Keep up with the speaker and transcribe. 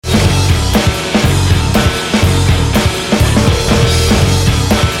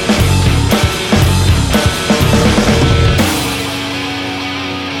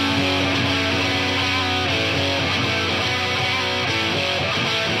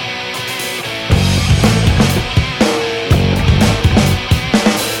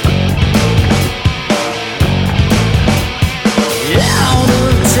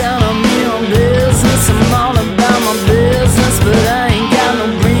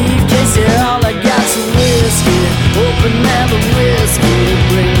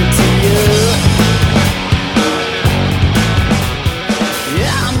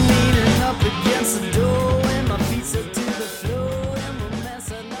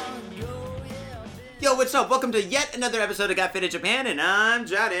Yo, what's up? Welcome to yet another episode of Got Fit in Japan, and I'm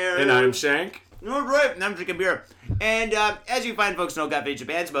John Aaron. And I'm Shank. All right, and I'm drinking beer. And as you fine folks know, Got Fit in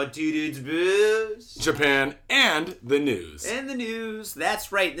Japan is about two dudes, booze, Japan, and the news. And the news.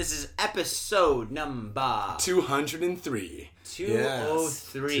 That's right. This is episode number 203. 203.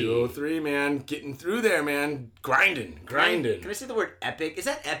 Yes. 203, man. Getting through there, man. Grinding. Can I say the word epic? Is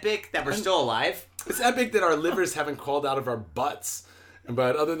that epic that we're still alive? It's epic that our livers haven't crawled out of our butts.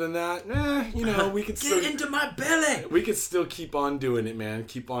 But other than that, we could still... Get into my belly! We could still keep on doing it, man.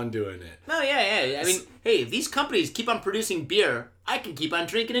 Keep on doing it. No, yeah. I mean, hey, if these companies keep on producing beer, I can keep on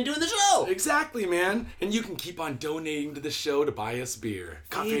drinking and doing the show! Exactly, man. And you can keep on donating to the show to buy us beer.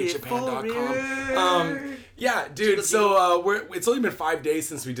 CoffeeInJapan.com. Yeah, dude, so it's only been 5 days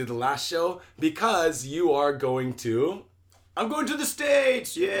since we did the last show because you are going to... I'm going to the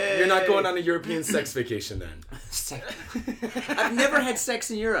States, yeah. You're not going on a European sex vacation then? I've never had sex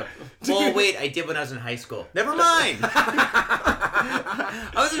in Europe. Well, wait, I did when I was in high school. Never mind.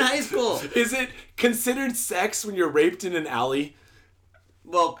 I was in high school. Is it considered sex when you're raped in an alley?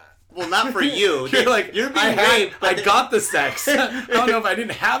 Well, not for you. You're like, you're being raped. I got the sex. I don't know if I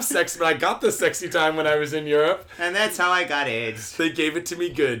didn't have sex, but I got the sexy time when I was in Europe. And that's how I got AIDS. They gave it to me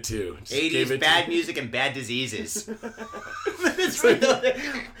good, too. 80s, bad music and bad diseases. That's right, though.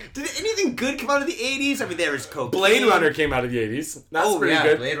 Did anything good come out of the 80s? I mean, there was cocaine. Blade Runner came out of the 80s. That's pretty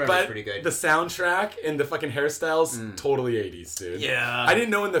good. Blade Runner was pretty good. The soundtrack and the fucking hairstyles, totally 80s, dude. Yeah. I didn't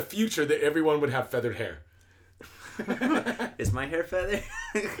know in the future that everyone would have feathered hair. Is my hair feathered?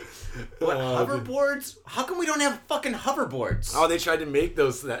 What, hoverboards? How come we don't have fucking hoverboards? Oh, they tried to make that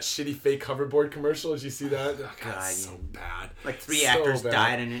shitty fake hoverboard commercial. Did you see that? Oh, God, it's so bad. Like three actors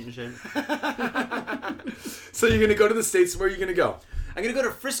died in it and shit. So you're going to go to the States. Where are you going to go? I'm going to go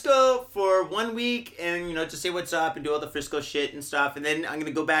to Frisco for 1 week and, just say what's up and do all the Frisco shit and stuff. And then I'm going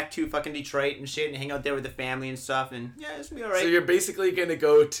to go back to fucking Detroit and shit and hang out there with the family and stuff. And yeah, it's going to be all right. So you're basically going to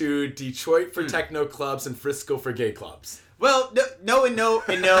go to Detroit for techno clubs and Frisco for gay clubs. Well, no, and no.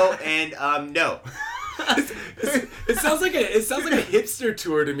 It sounds like a hipster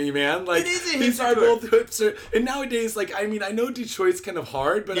tour to me, man. Like, it is a hipster these are tour. both hipster. And nowadays, like, I mean, I know Detroit's kind of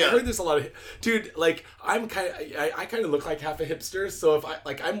hard, but I heard there's a lot of dude. Like, I kind of look like half a hipster. So if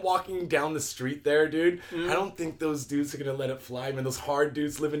I'm walking down the street there, dude, I don't think those dudes are gonna let it fly, man. Those hard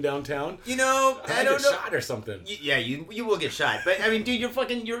dudes living downtown. I don't know. Shot or something. You will get shot. But I mean, dude,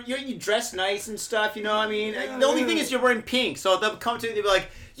 you dress nice and stuff. The only thing is you're wearing pink, so they'll come to you. They'll be like,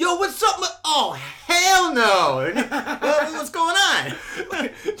 "Yo, what's up?" Oh, hell no! What's going on?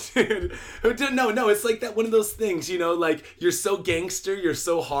 Dude, no, it's like that one of those things, like you're so gangster, you're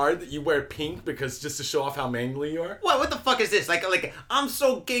so hard that you wear pink because just to show off how manly you are. What the fuck is this? Like I'm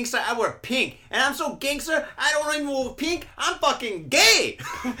so gangster, I wear pink, and I'm so gangster, I don't even wear pink. I'm fucking gay.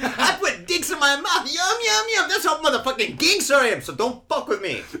 I put dicks in my mouth. Yum yum yum. That's how motherfucking gangster I am. So don't fuck with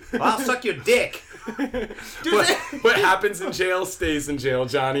me. Or I'll suck your dick. What happens in jail stays in jail,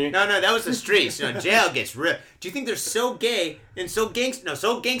 Johnny. No, that was the streets. Jail gets real. Do you think they're so gay and so gangster? No,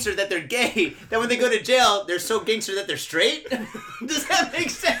 so gangster that they're gay that when they go to jail, they're so gangster that they're straight? Does that make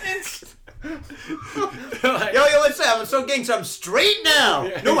sense? Yo, what's up? I'm so gangster. I'm straight now.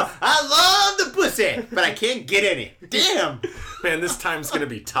 No more. I love the pussy, but I can't get any. Damn. Man, this time's gonna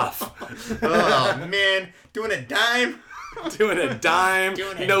be tough. Oh man, doing a dime. Doing a dime.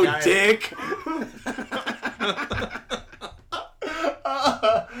 No dime. Dick.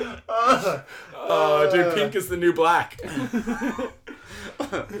 Dude, pink is the new black.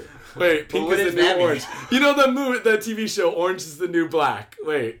 Wait, pink is the new orange. You know the TV show Orange is the New Black.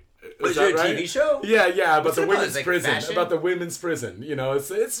 Wait. Is there a TV show? Yeah, about the women's prison. Fashion? About the women's prison.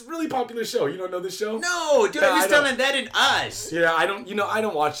 It's a really popular show. You don't know this show? No, dude, I was telling that in Us. Yeah, I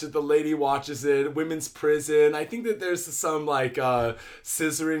don't watch it. The lady watches it. Women's prison. I think that there's some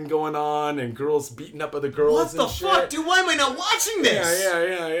scissoring going on and girls beating up other girls. What the fuck, dude? Why am I not watching this?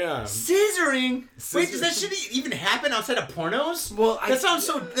 Yeah. Scissoring? Wait, does that shit even happen outside of pornos? Well,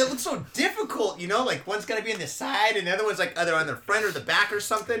 that looks so difficult. Like one's gotta be on the side and the other one's like either on the front or the back or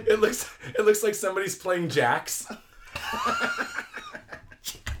something. It looks like somebody's playing jacks.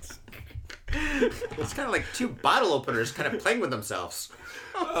 It's kind of like two bottle openers kind of playing with themselves.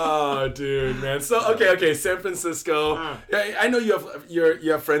 Oh, dude, man. So okay, San Francisco. Yeah, I know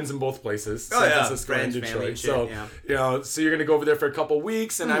you have friends in both places. San Francisco friends, and Detroit. family, So shit, so you're gonna go over there for a couple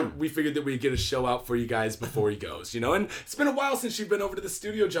weeks, and we figured that we'd get a show out for you guys before he goes. And it's been a while since you've been over to the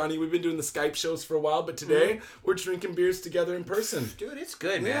studio, Johnny. We've been doing the Skype shows for a while, but today we're drinking beers together in person. Dude, it's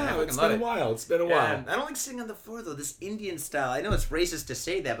good, man. Yeah, it's been a while. It's been a while. I don't like sitting on the floor though. This Indian style. I know it's racist to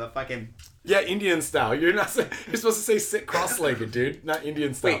say that, but fucking. Yeah, Indian style. You're supposed to say sit cross-legged, dude, not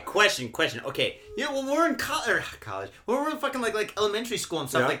Indian style. Wait, question. Okay, when we're in college, when we're in fucking like elementary school and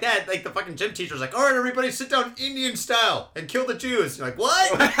stuff like that, like the fucking gym teacher's like, all right, everybody, sit down Indian style and kill the Jews. You're like,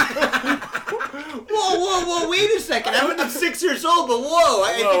 what? whoa, wait a second. I'm 6 years old, but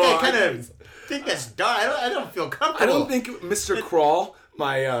I think that's dark. I don't feel comfortable. I don't think Mr. Crawl,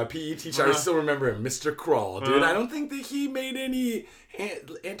 my PE teacher, I still remember him, Mr. Crawl, dude. I don't think that he made any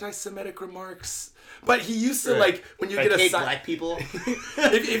anti-Semitic remarks. But he used to, like, when you get a black people.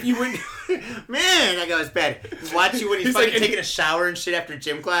 if you went... Man, that guy was bad. Watch you when he's fucking taking a shower and shit after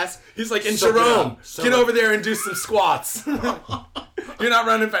gym class. He's like, and Jerome, get over there and do some squats. You're not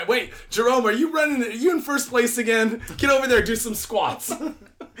running fast. Wait, Jerome, are you in first place again? Get over there, do some squats.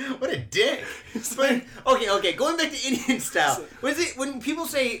 What a dick. But, okay, going back to Indian style. Was it when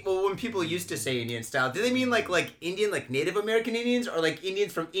people used to say Indian style, do they mean like Indian, like Native American Indians, or like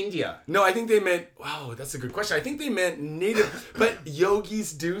Indians from India? No, I think they meant, wow, that's a good question. I think they meant Native, but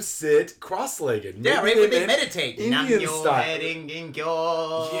yogis do sit cross-legged. Maybe yeah, right, but they meditate. Indian style.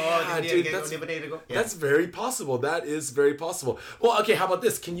 Yeah, dude, that's very possible. That is very possible. Well, okay, how about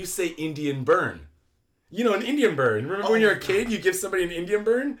this? Can you say Indian burn? You know, an Indian burn. Remember when you're a kid, you give somebody an Indian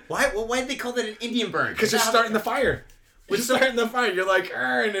burn? Why did they call that an Indian burn? Because you're starting the fire. You're starting the fire. You're like,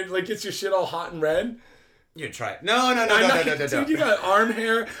 and it like gets your shit all hot and red. You try it. No. Dude, you got arm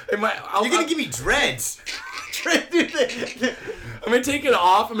hair. You're gonna give me dreads. I'm gonna take it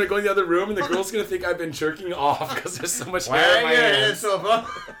off. I'm gonna go in the other room, and the girl's gonna think I've been jerking off because there's so much hair in my hands. Why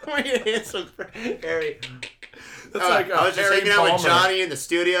are your hands so hairy? That's like I was just hanging out with Johnny in the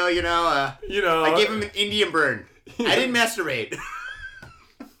studio, you know. I gave him an Indian burn. I didn't masturbate.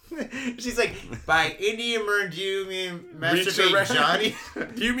 She's like, by Indian burn, do you mean masturbate, Johnny?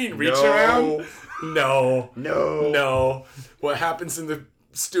 Do you mean reach around? No. What happens in the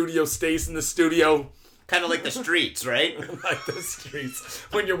studio stays in the studio. Kind of like the streets, right? Like the streets.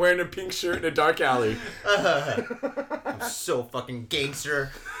 When you're wearing a pink shirt in a dark alley. I'm so fucking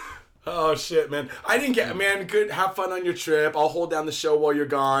gangster. Oh shit, man! Good. Have fun on your trip. I'll hold down the show while you're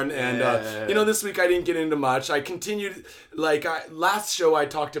gone. And this week I didn't get into much. I continued. Last show I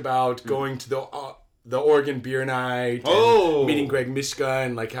talked about going to the Oregon beer night, and meeting Greg Mishka,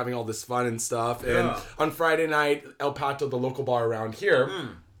 and like having all this fun and stuff. And on Friday night, El Pato, the local bar around here,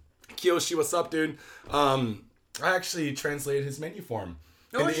 Kiyoshi, what's up, dude? I actually translated his menu for him.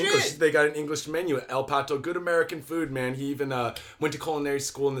 English, they got an English menu at El Pato. Good American food, man. He even went to culinary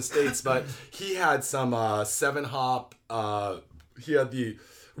school in the States, but he had some 7-hop. He had the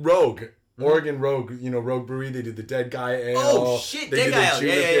Rogue, Oregon Rogue. You know, Rogue Brewery. They did the Dead Guy Ale. Oh shit, Dead Guy Ale.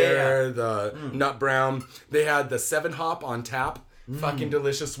 Yeah. The Nut Brown. They had the 7-hop on tap. Fucking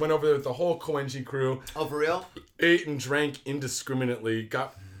delicious. Went over there with the whole Koenji crew. Oh, for real? Ate and drank indiscriminately.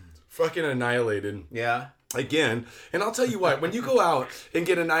 Got fucking annihilated. Yeah. Again, and I'll tell you what, when you go out and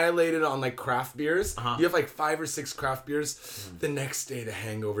get annihilated on like craft beers, you have like 5 or 6 craft beers, the next day the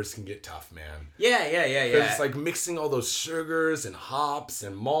hangovers can get tough, man. Yeah. It's like mixing all those sugars and hops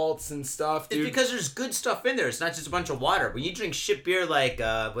and malts and stuff, dude. It's because there's good stuff in there. It's not just a bunch of water. When you drink shit beer like,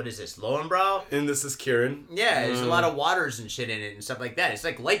 what is this, Lowenbrow? And this is Kieran. Yeah, there's a lot of waters and shit in it and stuff like that. It's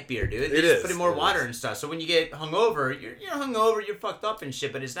like light beer, dude. It is. Put in more water and stuff. So when you get hungover, you're hungover, you're fucked up and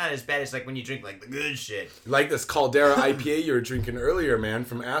shit, but it's not as bad as like when you drink like the good shit. Like this Caldera IPA you were drinking earlier, man,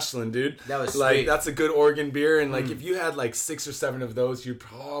 from Ashland, dude. That was like sweet. That's a good Oregon beer, and like if you had like 6 or 7 of those, you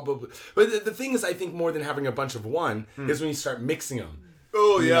probably. But the thing is, I think more than having a bunch of one is when you start mixing them.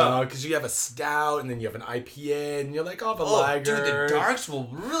 Oh yeah, because you have a stout and then you have an IPA and you're like, oh, a lager. Dude, the darks will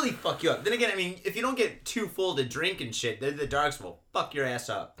really fuck you up. Then again, I mean, if you don't get too full to drink and shit, the darks will fuck your ass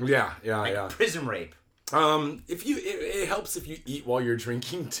up. Yeah. Prison rape. It helps if you eat while you're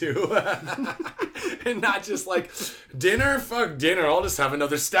drinking too, and not just like dinner. Fuck dinner. I'll just have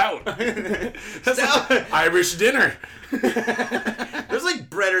another stout. That's like Irish dinner. There's like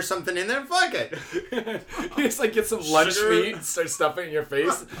bread or something in there. Fuck it. You just like get some lunch meat and start stuffing it in your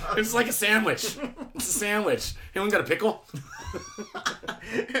face. It's like a sandwich. It's a sandwich. Anyone got a pickle?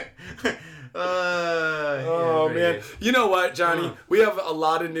 Man, you know what, Johnny? We have a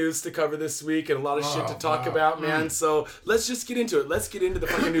lot of news to cover this week and a lot of shit to talk about, man. So let's just get into it. Let's get into the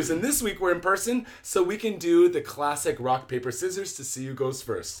fucking news. And this week we're in person, so we can do the classic rock paper scissors to see who goes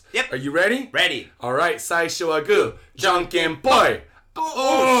first. Yep. Are you ready? Ready. All right. Saisho wa goo, janken poi.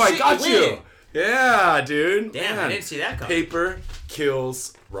 Oh, I got you. Yeah, dude. Damn, I didn't see that coming. Paper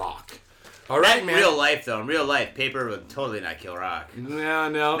kills rock. All right, man. Real life, though. In real life, paper would totally not kill rock. No.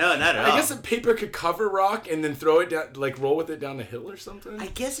 No, not at all. I guess a paper could cover rock and then throw it down, like roll with it down the hill or something. I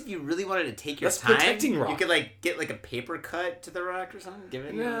guess if you really wanted to take your That's time, protecting rock. you could like get like a paper cut to the rock or something. Give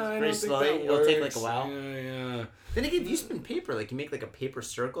it I very don't think slowly. that It'll take like works. a while. Yeah. Then again, if you spin paper, like you make like a paper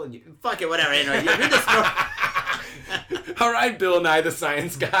circle and you fuck it, whatever. Anyway, you read the story. All right, Bill Nye the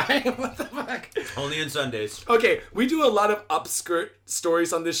Science Guy. What the fuck? Only on Sundays. Okay, we do a lot of upskirt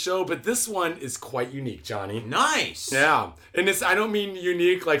stories on this show, but this one is quite unique, Johnny. Nice. Yeah, and I don't mean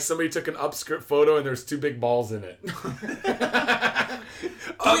unique like somebody took an upskirt photo and there's 2 big balls in it. Wait,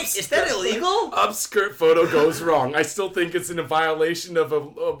 is that illegal? Upskirt photo goes wrong. I still think it's in a violation of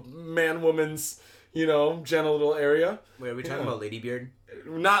a man-woman's, genital area. Wait, are we talking about Ladybeard?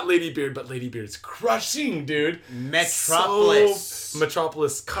 Not Ladybeard, but Ladybeard's crushing, dude. Metropolis.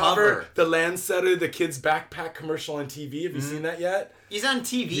 Metropolis cover. The Landsetter, the kid's backpack commercial on TV. Have you seen that yet? He's on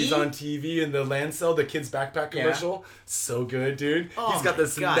TV? He's on TV in the Lancel, the kid's backpack commercial. Yeah. So good, dude. Oh, he's got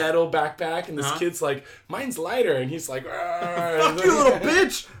this metal backpack, and this kid's like, mine's lighter, and he's like, fuck you, little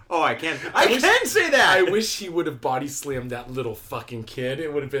bitch! Oh, I can't. I can say that! I wish he would have body slammed that little fucking kid.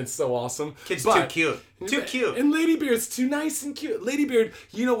 It would have been so awesome. Kid's too cute. Too cute. And Ladybeard's too nice and cute. Ladybeard,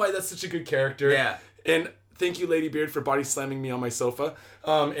 you know why that's such a good character? Yeah. And thank you, Ladybeard, for body slamming me on my sofa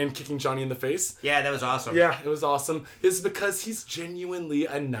and kicking Johnny in the face. Yeah, that was awesome. Yeah, it was awesome. It's because he's genuinely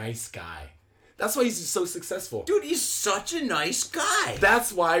a nice guy. That's why he's so successful. Dude, he's such a nice guy.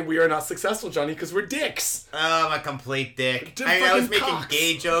 That's why we are not successful, Johnny, because we're dicks. Oh, I'm a complete dick. I was making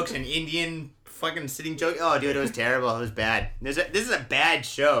gay jokes and Indian fucking sitting jokes. Oh, dude, it was terrible. It was bad. This is a bad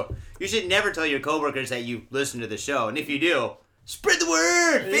show. You should never tell your coworkers that you listen to the show. And if you do, spread the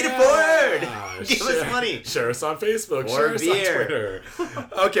word. Feed it forward. Give us money. Share us on Facebook. Or share us on Twitter.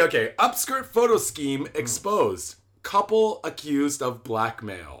 Okay. Upskirt photo scheme exposed. Couple accused of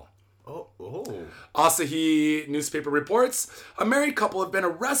blackmail. Oh. Asahi newspaper reports, a married couple have been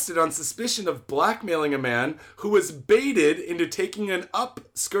arrested on suspicion of blackmailing a man who was baited into taking an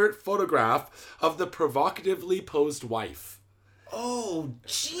upskirt photograph of the provocatively posed wife. Oh,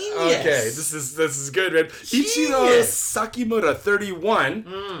 genius. Okay, this is good, man. Genius. Ichiro Sakimura, 31,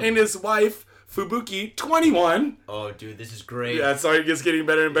 and his wife, Fubuki, 21. Oh, dude, this is great. Yeah, sorry, it gets getting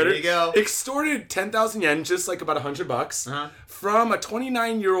better and better. There you go. Extorted 10,000 yen, just like about $100, from a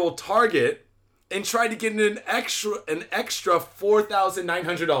 29-year-old target, and tried to get an extra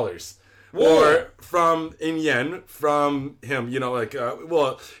 $4,900. Or in yen from him,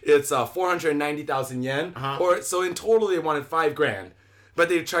 it's 490,000 yen. Or so in total they wanted $5,000. But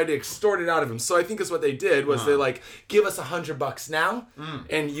they tried to extort it out of him. So I think is what they did was they give us $100 now,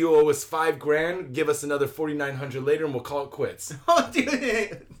 and you owe us $5,000. Give us another 4,900 later, and we'll call it quits. Oh,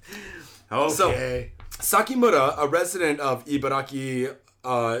 dude. Okay. So Sakimura, a resident of Ibaraki.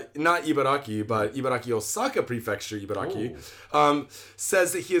 Not Ibaraki, but Ibaraki Osaka Prefecture, Ibaraki,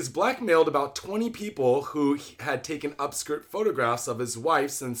 says that he has blackmailed about 20 people who had taken upskirt photographs of his wife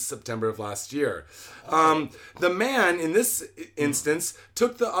since September of last year. The man, in this instance,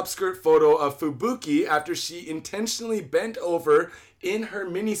 took the upskirt photo of Fubuki after she intentionally bent over in her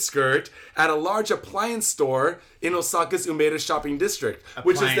miniskirt at a large appliance store in Osaka's Umeda shopping district,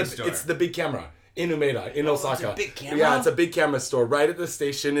 it's the big camera. In Umeda, in Osaka. It's a big camera? Yeah, it's a big camera store right at the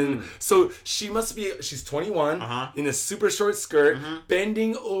station. And so she's 21, in a super short skirt,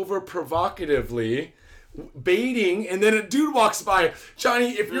 bending over provocatively, baiting, and then a dude walks by.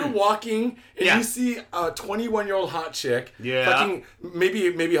 Johnny, if you're walking and you see a 21-year-old hot chick, fucking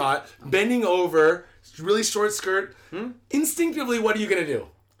maybe hot, bending over, really short skirt, instinctively, what are you going to do?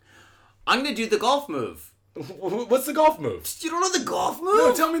 I'm going to do the golf move. What's the golf move? You don't know the golf move?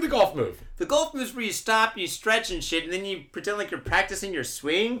 No, tell me the golf move. The golf move is where you stop, you stretch and shit, and then you pretend like you're practicing your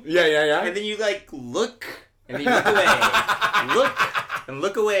swing. Yeah. And then you look, and then you look away.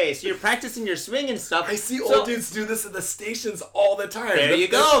 Look away. So you're practicing your swing and stuff. I see old dudes do this at the stations all the time. There you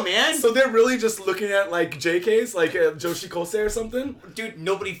go, man. So they're really just looking at JKs, like Joshi Kosei or something? Dude,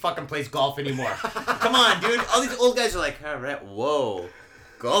 nobody fucking plays golf anymore. Come on, dude. All these old guys are like, all right, whoa.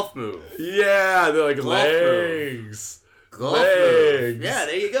 Golf move. Yeah, they're like golf legs. Golf legs. Move. Yeah,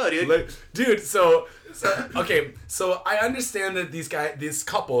 there you go, dude. So I understand that this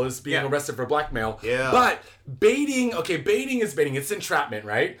couple is being arrested for blackmail. Yeah. But baiting is baiting. It's entrapment,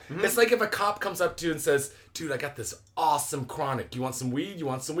 right? It's like if a cop comes up to you and says, dude, I got this awesome chronic. You want some weed?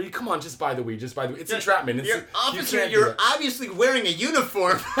 Come on, just buy the weed. It's entrapment. You're obviously wearing a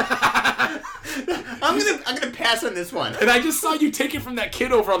uniform. I'm gonna pass on this one. And I just saw you take it from that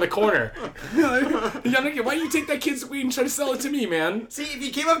kid over on the corner. Why do you take that kid's weed and try to sell it to me, man? See, if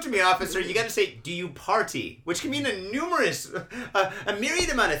you came up to me, officer, you gotta say, do you party, which can mean a myriad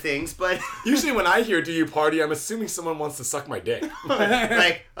amount of things, but usually when I hear "do you party," I'm assuming someone wants to suck my dick.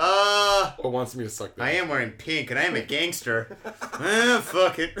 Like, or wants me to suck their I am wearing pink and I am a gangster.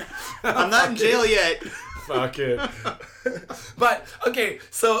 Fuck it. I'm not in jail yet. Fuck it. But, okay,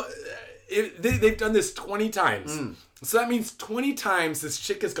 so they've done this 20 times. So that means 20 times this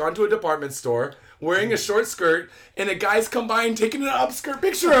chick has gone to a department store wearing a short skirt and a guy's come by and taken an upskirt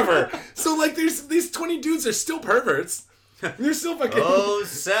picture of her. So, like, these 20 dudes are still perverts. They're still fucking...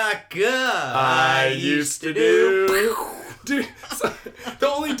 Osaka, I used to do... Dude, so the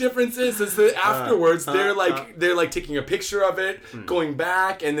only difference is that afterwards they're like taking a picture of it, going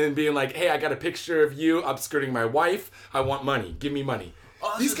back, and then being like, "Hey, I got a picture of you upskirting my wife. I want money. Give me money."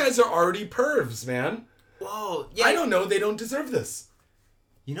 These guys are already pervs, man. Whoa, yeah. I don't know. They don't deserve this.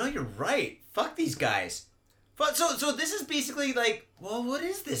 You know, you're right. Fuck these guys. But so this is basically like, well, what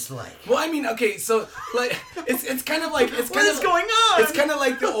is this like? Well, I mean, okay, so like it's kind of like what is going on? It's kind of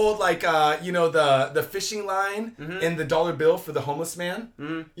like the old the fishing line in the dollar bill for the homeless man.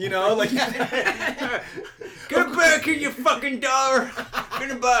 You know, like get back here, you fucking dollar. I'm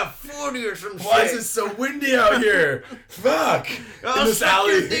gonna buy a 40 or some shit. Why is it so windy out here? Fuck. I'll suck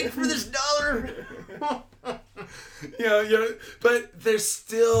your dick for this dollar. But they're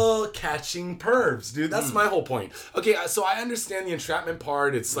still catching pervs, dude. That's my whole point. Okay, so I understand the entrapment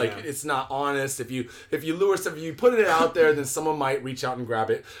part. It's like it's not honest. If you lure stuff, if you put it out there, then someone might reach out and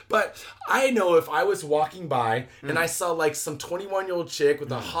grab it. But I know if I was walking by and I saw like some 21-year-old chick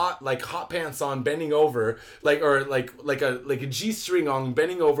with a hot pants on, bending over, like a G-string on,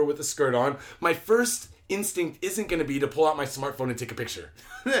 bending over with a skirt on, my first instinct isn't going to be to pull out my smartphone and take a picture.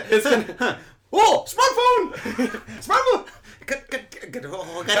 It's gonna... Whoa! Smartphone! Smartphone! Gotta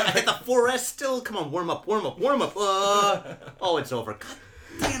hit the 4S still. Come on, warm up. Oh, it's over. God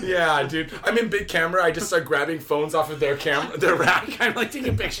damn it. Yeah, dude. I'm in big camera. I just start grabbing phones off of their rack. I'm like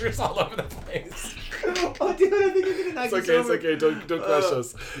taking pictures all over the place. Oh, dude, I think you're gonna knock It's okay. Don't crush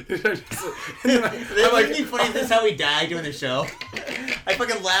us. Wouldn't it be funny if this is how we die doing the show? I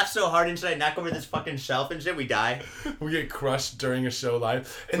fucking laugh so hard and shit, I knock over this fucking shelf and shit, we die. We get crushed during a show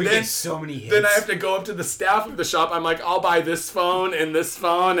live. And we then, get so many hits. Then I have to go up to the staff of the shop. I'm like, I'll buy this phone and this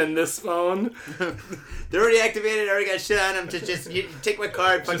phone and this phone. They're already activated. I already got shit on them. Just take my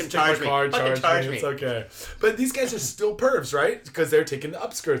card. Fucking charge me. Charge me. It's okay. But these guys are still pervs, right? Because they're taking the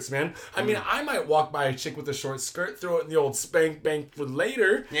upskirts, man. I mean, I might walk by a chick with a short skirt, throw it in the old spank bank for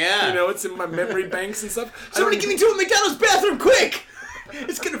later. Yeah. You know, it's in my memory banks and stuff. Somebody give me to a McDonald's bathroom, quick!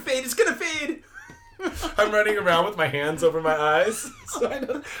 It's gonna fade. I'm running around with my hands over my eyes, so I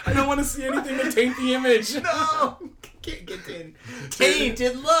don't want to see anything to taint the image. No, can't get tainted.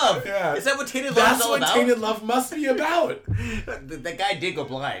 Tainted love. Yeah. Is that what tainted love is all about? That's what tainted love must be about. That guy did go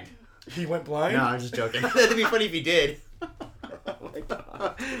blind. He went blind? No, I'm just joking. That'd be funny if he did.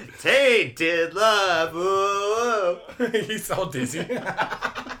 Tainted love. Whoa. He's all dizzy.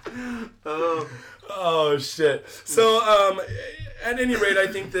 Oh shit. So at any rate, I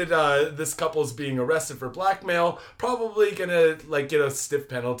think that this couple's being arrested for blackmail. Probably gonna get a stiff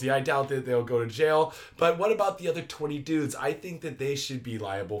penalty. I doubt that they'll go to jail. But what about the other 20 dudes? I think that they should be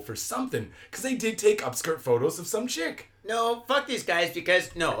liable for something because they did take upskirt photos of some chick. No, fuck these guys because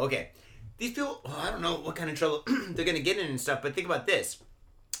these people. I don't know what kind of trouble they're gonna get in and stuff. But think about this.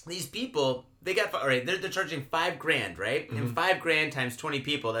 These people, they got they're charging $5,000, right? Mm-hmm. And $5,000 times 20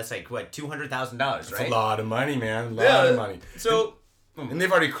 people, that's like what, $200,000, right? That's a lot of money, man. A lot of money. So, and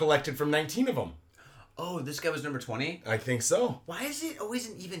they've already collected from 19 of them. Oh, this guy was number 20? I think so. Why is it always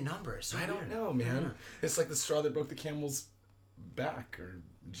an even number? So I don't know, man. It's like the straw that broke the camel's back or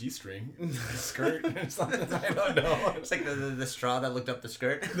G-string, skirt or something. I don't know. It's like the straw that looked up the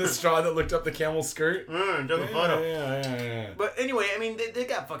skirt. The straw that looked up the camel's skirt. Yeah. But anyway, I mean, they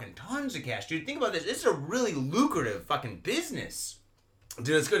got fucking tons of cash, dude. Think about this. This is a really lucrative fucking business.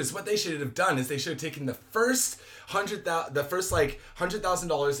 Dude, it's good. It's what they should have done is they should have taken the first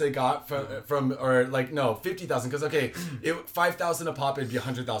 $100,000 they got from or like no $50,000 because $5,000 a pop, it'd be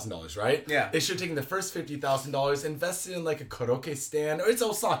 $100,000, right? Yeah. They should have taken the first $50,000, invested in like a karaoke stand, or it's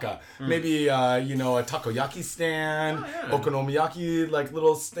Osaka, maybe a takoyaki stand, okonomiyaki like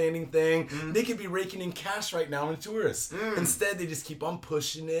little standing thing. They could be raking in cash right now in tourists. Instead, they just keep on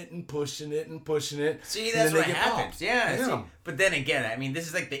pushing it and pushing it and pushing it. See, that's what happens. Yeah. See, but then again, I mean, this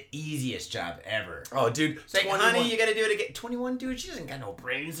is like the easiest job ever. Oh, dude. It's like, honey, you gotta do it again. 21, dude, she doesn't got no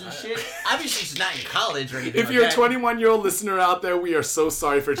brains and shit. Obviously, she's not in college or anything. If you're a 21-year-old listener out there, we are so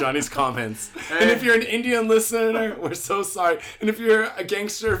sorry for Johnny's comments. And if you're an Indian listener, we're so sorry. And if you're a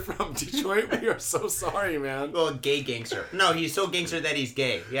gangster from Detroit, we are so sorry, man. Well, gay gangster. No, he's so gangster that he's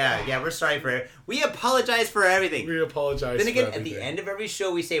gay. Yeah, we're sorry for it. We apologize for everything. We apologize Then again, for everything. at the end of every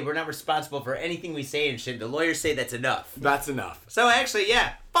show, we say we're not responsible for anything we say and shit. The lawyers say that's enough. That's enough. So actually,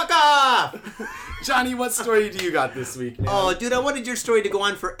 yeah, fuck off! Johnny, what story do you got this week, man? Oh, dude, I wanted your story to go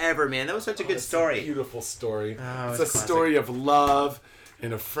on forever, man. That was such a good story. A beautiful story. Oh, it's a story of love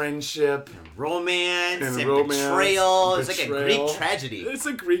and a friendship. Romance and romance, betrayal. It's like a Greek tragedy. It's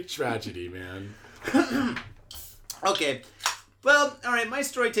a Greek tragedy, man. Okay. Well, all right, my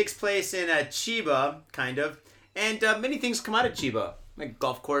story takes place in Chiba, kind of. And many things come out of Chiba. Like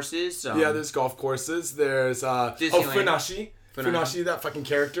golf courses. Yeah, there's golf courses. There's, Funashi. Funashi, that fucking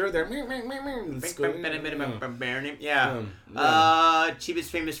character. They're... Yeah. Chiba's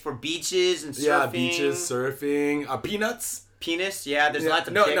famous for beaches and surfing. Yeah, beaches, surfing. Peanuts. Penis, yeah, there's lots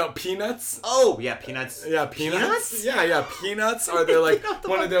of... No, peanuts. Oh, yeah, peanuts. Yeah, peanuts? Yeah, peanuts are their, like,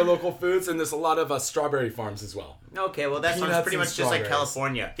 one of their local foods, and there's a lot of strawberry farms as well. Okay, well, that sounds pretty much just like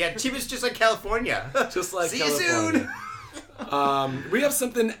California. Yeah, Chiba's just like California. Just like See California. you soon! We have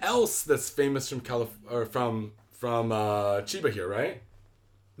something else that's famous from Chiba here, right?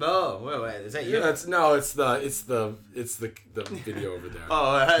 Oh, wait, is that you? Yeah, it's the video over there.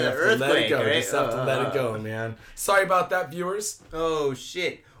 Oh, the earthquake, let it go. Right? Just have to let it go, man. Sorry about that, viewers. Oh,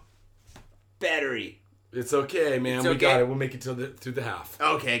 shit. Battery. It's okay, man. It's we okay. got it. We'll make it through the half.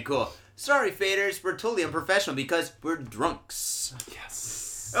 Okay, cool. Sorry, faders. We're totally unprofessional because we're drunks.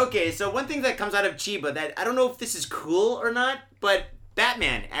 Yes. Okay, so one thing that comes out of Chiba that I don't know if this is cool or not, but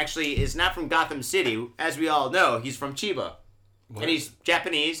Batman actually is not from Gotham City. As we all know, he's from Chiba. What? And he's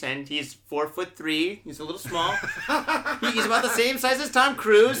Japanese, and he's 4'3". He's a little small. He's about the same size as Tom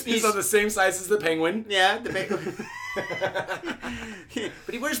Cruise. He's about the same size as the Penguin. Yeah, the Penguin.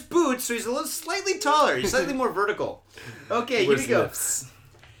 But he wears boots, so he's a little slightly taller. He's slightly more vertical. Okay, here we go. Lifts.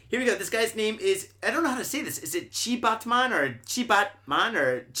 Here we go. This guy's name is... I don't know how to say this. Is it Chibatman or Chibatman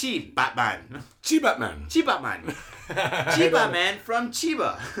or Chibatman? Chibatman. Chibatman. Chibatman from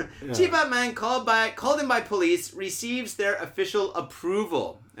Chiba. Yeah. Chibatman called in by police receives their official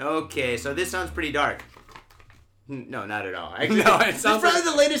approval. Okay, so this sounds pretty dark. No, not at all. Actually, no, it sounds probably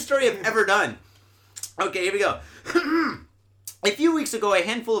the latest story I've ever done. Okay, here we go. A few weeks ago, a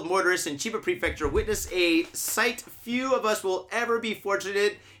handful of motorists in Chiba Prefecture witnessed a sight few of us will ever be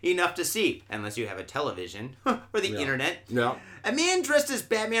fortunate enough to see, unless you have a television or the internet. Yeah. A man dressed as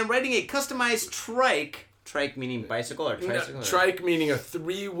Batman riding a customized trike. Trike meaning bicycle or tricycle? No, trike meaning a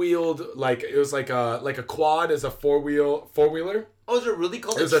three-wheeled, like it was like a quad is a four-wheeler. Oh, is it really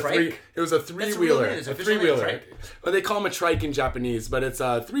called a trike? It was a three-wheeler. It's a three-wheeler. Well, they call them a trike in Japanese, but it's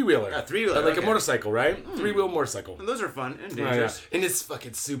a three-wheeler. A three-wheeler, like okay. a motorcycle, right? Three-wheel motorcycle. And those are fun and dangerous. Yeah. And it's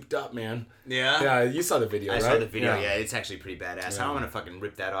fucking souped up, man. Yeah? Yeah, you saw the video, right? I saw the video, yeah. It's actually pretty badass. I don't want to fucking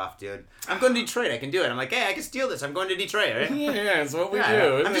rip that off, dude. I'm going to Detroit. I can do it. I'm like, hey, I can steal this. I'm going to Detroit, right? Yeah, that's what we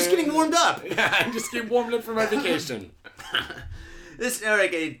do. I'm just getting warmed up. Yeah, I'm just getting warmed up for my vacation.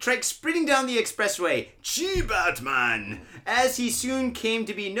 A trike sprinting down the expressway, Chibatman, as he soon came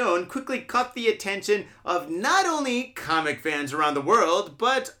to be known, quickly caught the attention of not only comic fans around the world,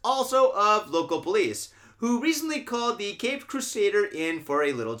 but also of local police, who recently called the Caped Crusader in for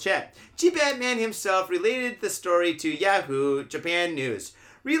a little chat. Chibatman himself related the story to Yahoo Japan News,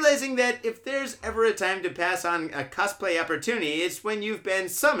 realizing that if there's ever a time to pass on a cosplay opportunity, it's when you've been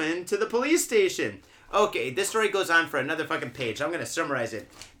summoned to the police station. Okay, this story goes on for another fucking page. I'm going to summarize it.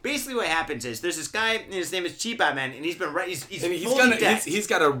 Basically what happens is, there's this guy, and his name is Chibatman, and he's been he's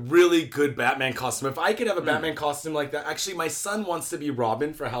got a really good Batman costume. If I could have a Batman costume like that, actually my son wants to be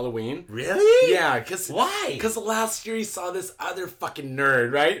Robin for Halloween. Really? Yeah, because... Why? Because last year he saw this other fucking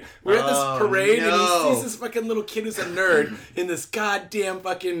nerd, right? We're at this parade, and he sees this fucking little kid who's a nerd in this goddamn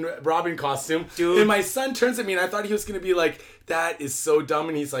fucking Robin costume. Dude. And my son turns at me, and I thought he was going to be like, that is so dumb,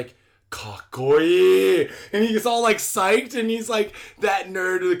 and he's like... Kakoi, and he's all like psyched, and he's like, that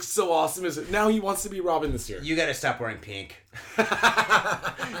nerd looks so awesome. Now he wants to be Robin this year. You gotta stop wearing pink.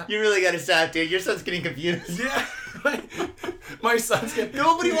 You really gotta stop, dude. Your son's getting confused. Yeah. My son's gonna...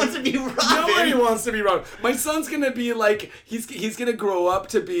 Nobody wants to be Robin. Nobody wants to be Robin. My son's gonna be like, he's gonna grow up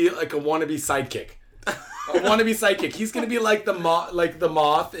to be like a wannabe sidekick. A wannabe sidekick. He's gonna be like the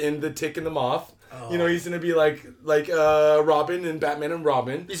moth in The Tick and the Moth. You know, he's gonna be like Robin and Batman and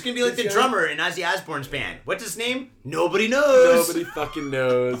Robin. He's gonna be like the drummer in Ozzy Osbourne's band. What's his name? Nobody knows. Nobody fucking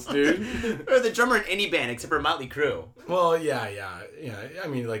knows, dude. Or the drummer in any band except for Motley Crue. Well, yeah. I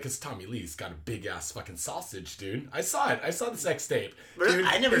mean, like, it's Tommy Lee's got a big ass fucking sausage, dude. I saw it. I saw the sex tape. Dude,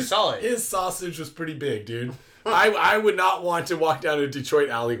 I never saw it. His sausage was pretty big, dude. I would not want to walk down a Detroit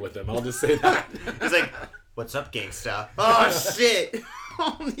alley with him. I'll just say that. He's like, "What's up, gangsta?" Oh shit.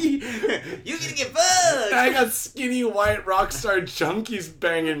 You gonna get bugged. I got skinny white rock star junkies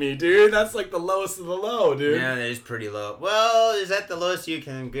banging me, dude. That's like the lowest of the low, dude. Yeah, that is pretty low. Well, is that the lowest you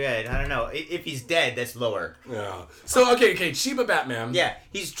can get? I don't know. If he's dead, that's lower. Yeah. So okay, Chiba Batman. Yeah,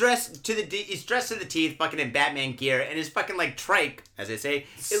 he's dressed to the teeth, fucking in Batman gear, and his fucking like trike, as I say,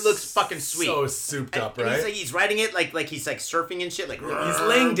 it looks fucking sweet. So souped up, right? And he's riding it like he's like surfing and shit. Like he's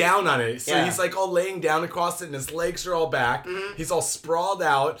laying down on it, so he's like all laying down across it, and his legs are all back. Mm-hmm. He's all sprawled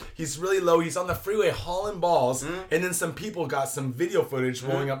out. He's really low. He's on the freeway hauling balls, and then some people got some video footage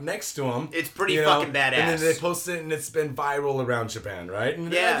rolling up next to him. It's pretty fucking badass. And then they posted it, and it's been viral around Japan, right?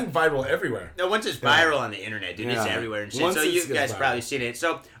 And I think viral everywhere. No, once it's viral on the internet, dude, it's everywhere and shit. Once so you guys probably seen it.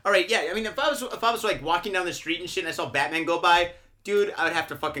 So all right, yeah. I mean, if I was like walking down the street and shit, and I saw Batman go by, dude, I would have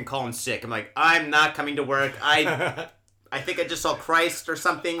to fucking call in sick. I'm like, I'm not coming to work. I think I just saw Christ or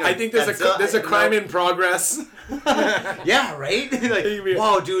something. I think there's a crime in progress. Yeah, right? Like,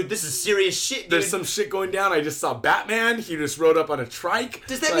 whoa, dude, this is serious shit, dude. There's some shit going down. I just saw Batman. He just rode up on a trike.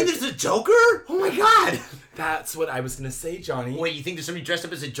 Does that mean there's a Joker? Oh my god. That's what I was going to say, Johnny. Wait, you think there's somebody dressed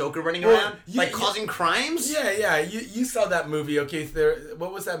up as a Joker running around? Causing crimes? Yeah. You saw that movie, okay?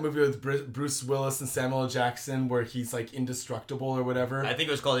 What was that movie with Bruce Willis and Samuel L. Jackson where he's like indestructible or whatever? I think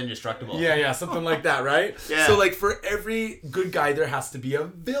it was called Indestructible. Yeah, something like that, right? Yeah. So like for every good guy, there has to be a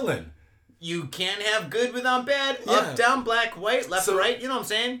villain. You can't have good without bad. Yeah. Up, down, black, white, left, right. You know what I'm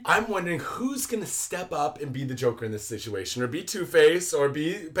saying? I'm wondering who's going to step up and be the Joker in this situation. Or be Two-Face or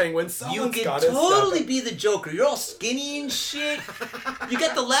be Penguin. You can totally be the Joker. You're all skinny and shit. You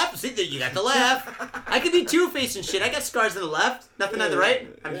got the left. See, you got the left. I could be Two-Face and shit. I got scars on the left. Nothing on the right.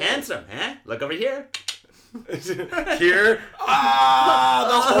 I'm handsome. Huh? Look over here. Here?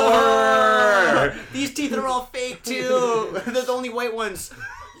 The horror! These teeth are all fake, too. They're the only white ones.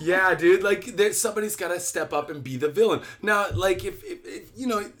 Yeah, dude, like, somebody's got to step up and be the villain. Now, like, if you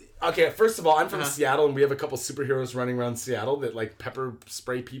know, okay, first of all, I'm from Seattle, and we have a couple superheroes running around Seattle that, like, pepper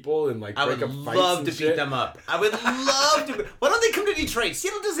spray people and, like, break up fights and shit. I would love to beat them up. I would love to. Why don't they come to Detroit?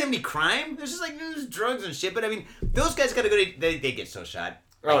 Seattle doesn't have any crime. There's just, like, there's drugs and shit, but, I mean, those guys got to go to, they get so shot.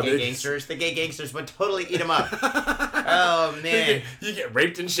 The gay gangsters would totally eat them up. Oh, man. You get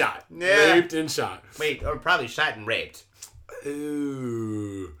raped and shot. Yeah. Raped and shot. Wait, or probably shot and raped.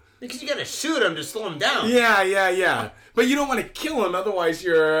 Ooh. Because you gotta shoot him to slow him down. Yeah. But you don't want to kill him, otherwise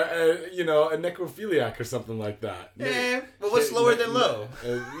you're, a necrophiliac or something like that. Yeah, well, what's lower than low?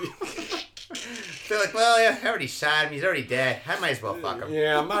 They're like, well, yeah, I already shot him. He's already dead. I might as well fuck him.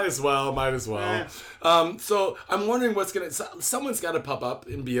 Yeah, might as well. So I'm wondering someone's got to pop up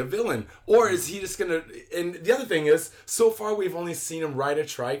and be a villain. Or is he just going to... And the other thing is, so far we've only seen him ride a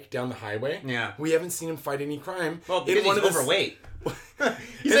trike down the highway. Yeah. We haven't seen him fight any crime. Well, because he's overweight.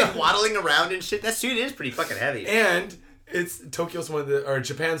 He's like waddling around and shit. That suit is pretty fucking heavy. And Japan's one of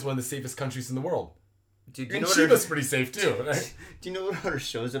the safest countries in the world. Dude, and Chiba's pretty safe too, right? Do you know what her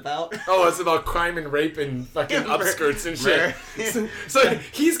show's about? Oh, it's about crime and rape and fucking upskirts and shit. So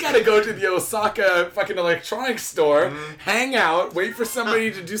he's got to go to the Osaka fucking electronics store, hang out, wait for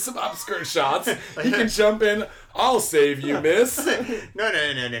somebody to do some upskirt shots. He can jump in. I'll save you, miss.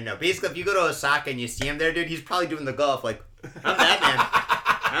 No. Basically, if you go to Osaka and you see him there, dude, he's probably doing the golf like,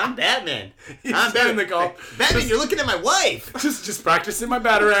 I'm Batman. He's doing the golf. Batman, you're looking at my wife. Just practicing my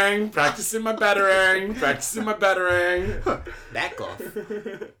batarang.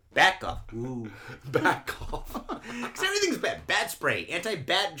 Back golf. Ooh. Back golf. Because everything's bad. Bat spray.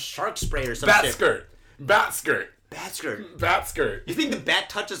 Anti-bat shark spray or something. Bat skirt. You think the bat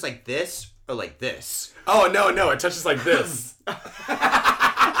touches like this or like this? Oh, no. It touches like this.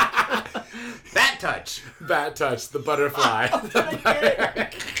 Bat touch. The butterfly.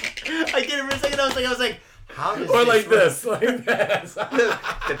 I get it for a second. I was like, how does or this like work? this, like this.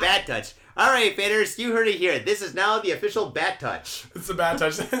 The bat touch. All right, faders, you heard it here. This is now the official bat touch. It's a bat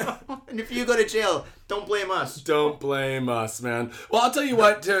touch. And if you go to jail, don't blame us. Don't blame us, man. Well, I'll tell you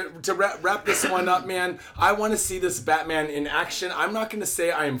what, to wrap this one up, man, I want to see this Batman in action. I'm not going to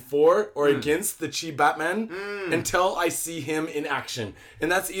say I am for or against the Chi Batman until I see him in action. And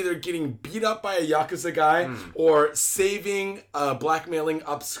that's either getting beat up by a Yakuza guy or saving a blackmailing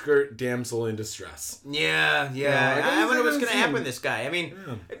upskirt damsel in distress. Yeah. I wonder what's going to happen with this guy. I mean,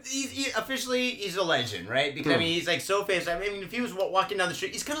 Officially, he's a legend, right? Because, I mean, he's, like, so famous. I mean, if he was walking down the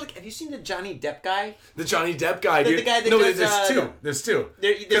street, he's kind of like, have you seen the Johnny Depp guy? The Johnny Depp guy, dude. The guy that no, does, there's two.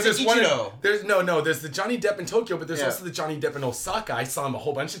 There's one. There's the Johnny Depp in Tokyo, but there's also the Johnny Depp in Osaka. I saw him a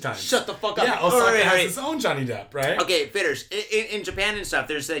whole bunch of times. Shut the fuck up. Yeah, Osaka has his own Johnny Depp, right? Okay, fitters. In Japan and stuff,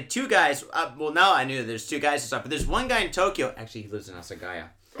 there's, like, two guys. Well, now I knew that there's two guys and stuff, but there's one guy in Tokyo. Actually, he lives in Asagaya.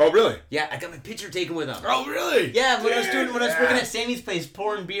 Oh, really? Yeah, I got my picture taken with him. Oh, really? Yeah, when I was working at Sammy's place,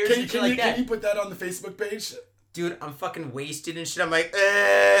 pouring beers and shit like that. Can you put that on the Facebook page? Dude, I'm fucking wasted and shit. I'm like, dude,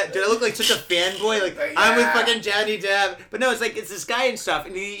 I look like such a fanboy. Like, I'm with fucking Johnny Depp. But no, it's like, it's this guy and stuff,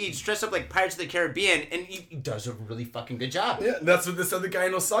 and he's dressed up like Pirates of the Caribbean, and he does a really fucking good job. Yeah, that's what this other guy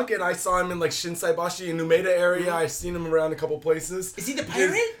in Osaka, and I saw him in, like, Shinsaibashi in Umeda area. I've seen him around a couple places. Is he the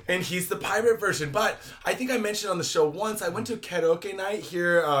pirate? And he's the pirate version. But I think I mentioned on the show once, I went to a karaoke night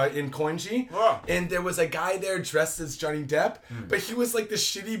here in Koenji, and there was a guy there dressed as Johnny Depp, but he was like the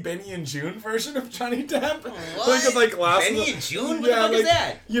shitty Benny and June version of Johnny Depp. What? Like, with, like, glasses. Benny and June? What the fuck is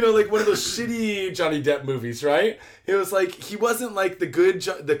that? You know, like one of those shitty Johnny Depp movies, right? It was like, he wasn't like the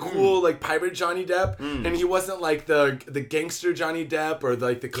cool, like, pirate Johnny Depp, and he wasn't like the gangster Johnny Depp or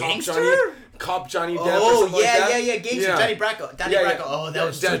like the cop Johnny Depp or something like that. Yeah, gangster, Johnny Bracco. Bracco. Oh, that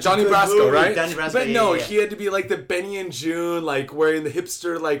was such Johnny a good Brasco, movie. right? Johnny Brasco, but no, he had to be like the Benny and June, like wearing the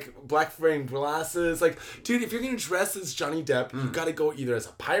hipster, like black frame glasses. Like, dude, if you're gonna dress as Johnny Depp, you gotta go either as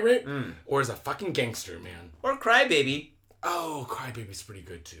a pirate or as a fucking gangster, man. Or Crybaby. Oh, Crybaby's pretty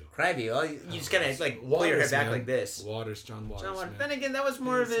good too. Crybaby, well, you just gotta like pull your hair back like this. John Waters. John Waters. Then again, that was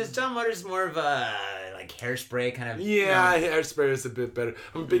more of his. John Waters is more of a like hairspray kind of. Yeah, hairspray is a bit better.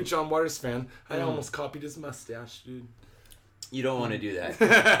 I'm a big John Waters fan. I almost copied his mustache, dude. You don't want to do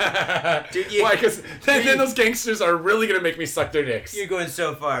that, dude. Why? Because then those gangsters are really gonna make me suck their dicks. You're going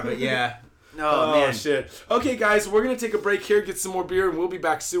so far, but yeah. Oh, man. Shit. Okay, guys, we're going to take a break here, get some more beer, and we'll be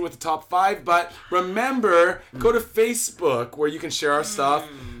back soon with the top 5. But remember, go to Facebook, where you can share our stuff.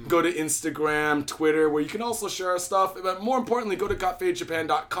 Go to Instagram, Twitter, where you can also share our stuff. But more importantly, go to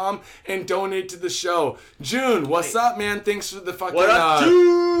gotfadedjapan.com and donate to the show. June, what's up, man? Thanks for the fucking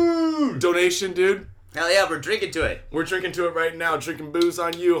donation, dude. Hell yeah, we're drinking to it. We're drinking to it right now. Drinking booze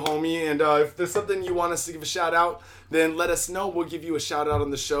on you, homie. And if there's something you want us to give a shout out, then let us know. We'll give you a shout out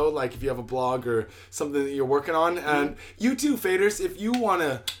on the show, like if you have a blog or something that you're working on. And you too, faders, if you want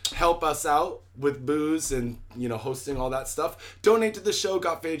to help us out with booze and, you know, hosting all that stuff, donate to the show,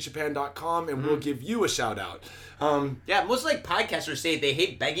 gotfadedjapan.com, and we'll give you a shout out. Yeah, most like podcasters say they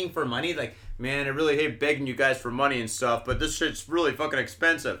hate begging for money. Like, man, I really hate begging you guys for money and stuff, but this shit's really fucking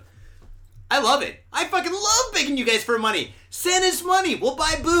expensive. I love it. I fucking love begging you guys for money. Send us money. We'll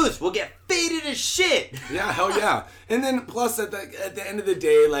buy booze. We'll get faded as shit. Yeah, hell yeah. And then plus at the end of the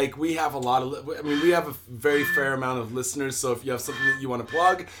day, like we have we have a very fair amount of listeners. So if you have something that you want to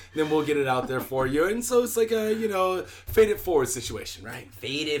plug, then we'll get it out there for you. And so it's like a, you know, fade it forward situation, right?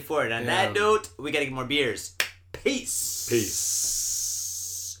 Fade it forward. On that note, we got to get more beers. Peace. Peace.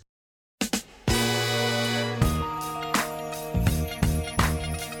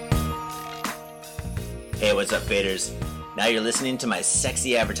 Hey, what's up, faders? Now you're listening to my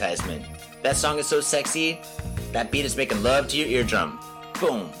sexy advertisement. That song is so sexy, that beat is making love to your eardrum.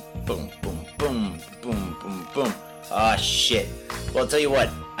 Boom, boom, boom, boom, boom, boom, boom. Aw, shit. Well, I'll tell you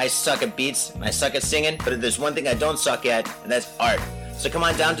what, I suck at beats, and I suck at singing, but if there's one thing I don't suck at, and that's art. So come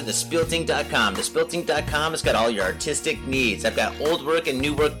on down to thespilting.com. Thespilting.com has got all your artistic needs. I've got old work and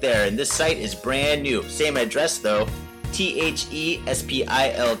new work there, and this site is brand new. Same address, though.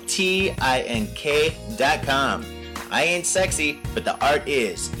 thespiltink.com. I ain't sexy, but the art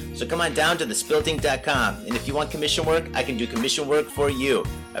is. So come on down to thespiltink.com, and if you want commission work, I can do commission work for you.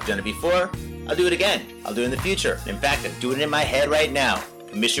 I've done it before, I'll do it again. I'll do it in the future. In fact, I'm doing it in my head right now.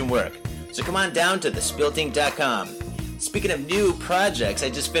 Commission work. So come on down to thespiltink.com. Speaking of new projects, I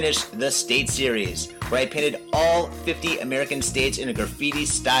just finished the State Series, where I painted all 50 American states in a graffiti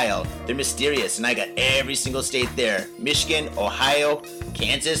style. They're mysterious, and I got every single state there. Michigan, Ohio,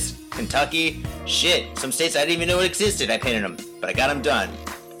 Kansas, Kentucky. Shit, some states I didn't even know existed. I painted them, but I got them done.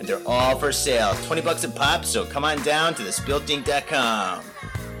 And they're all for sale. $20 a pop, so come on down to thespiltink.com.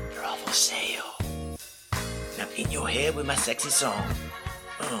 They're all for sale. And I'm in your head with my sexy song.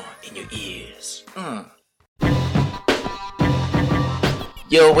 In your ears.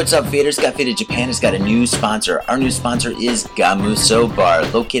 Yo, what's up, faders? Got Faded Japan has got a new sponsor. Our new sponsor is Gamuso Bar,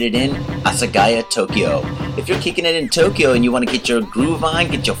 located in Asagaya, Tokyo. If you're kicking it in Tokyo and you want to get your groove on,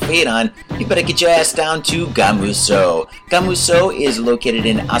 get your fade on, you better get your ass down to Gamuso. Gamuso is located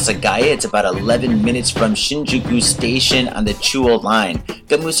in Asagaya. It's about 11 minutes from Shinjuku Station on the Chuo line.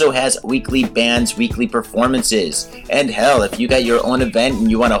 Gamuso has weekly bands, weekly performances. And hell, if you got your own event and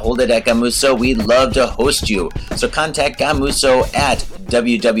you want to hold it at Gamuso, we'd love to host you. So contact Gamuso at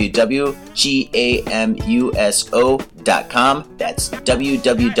www.gamuso.com. That's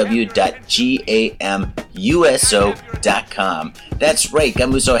www.gamuso.com. That's right,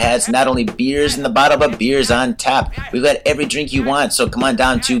 Gamuso has not only beers in the bottle, but beers on tap. We've got every drink you want, so come on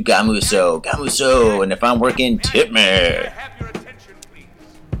down to Gamuso. Gamuso, and if I'm working, tip me.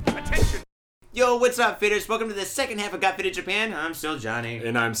 Yo, what's up, fitters? Welcome to the second half of Got Fitted Japan. I'm still Johnny.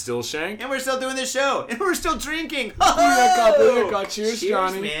 And I'm still Shank. And we're still doing this show. And we're still drinking. Cheers,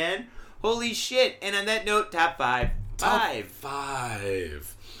 Johnny. Man. Holy shit. And on that note, top five. Top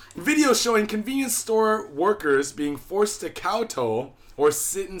five. Videos showing convenience store workers being forced to kowtow or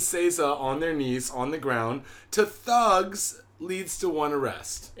sit in seiza on their knees on the ground to thugs leads to one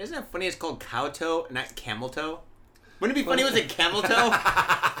arrest. Isn't it funny it's called cow toe, not camel toe? Wouldn't it be funny if it was a camel toe?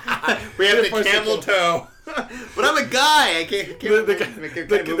 We have the camel toe. But I'm a guy. I can't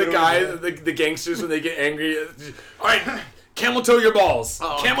the gangsters, when they get angry. All right, camel toe your balls.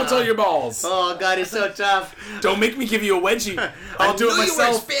 Camel toe your balls. Oh, God, it's so tough. Don't make me give you a wedgie. I'll do it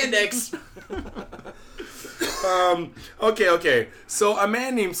myself. Spandex. Okay. So a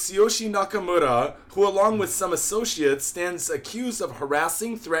man named Tsuyoshi Nakamura, who along with some associates stands accused of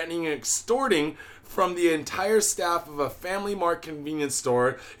harassing, threatening, and extorting from the entire staff of a Family Mart convenience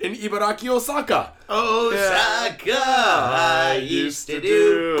store in Ibaraki, Osaka. Osaka, I used to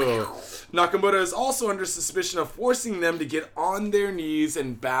do. Nakamura is also under suspicion of forcing them to get on their knees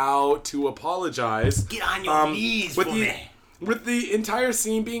and bow to apologize. Get on your knees for me. With the entire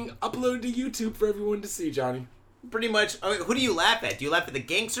scene being uploaded to YouTube for everyone to see, Johnny. Pretty much. Who do you laugh at? Do you laugh at the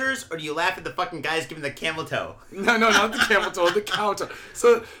gangsters, or do you laugh at the fucking guys giving the camel toe? No, not the camel toe, the cow toe.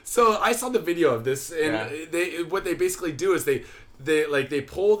 So I saw the video of this, and what they basically do is they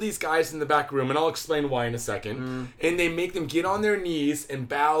pull these guys in the back room, and I'll explain why in a second, and they make them get on their knees and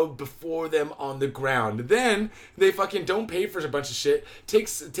bow before them on the ground. Then they fucking don't pay for a bunch of shit, take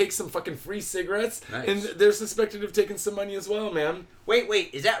some fucking free cigarettes, nice. And they're suspected of taking some money as well, man. Wait,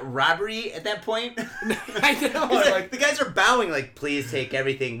 is that robbery at that point? I know. The guys are bowing like, please take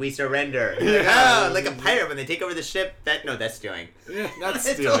everything, we surrender. Like a pirate when they take over the ship. That's stealing. Yeah, that's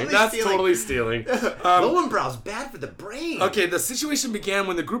stealing. Totally stealing. Lowenbrow's bad for the brain. Okay, the situation began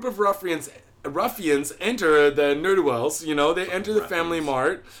when the group of ruffians enter the Nerdwells, they enter the Family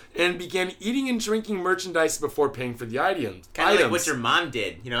Mart and began eating and drinking merchandise before paying for the items. Kind of like what your mom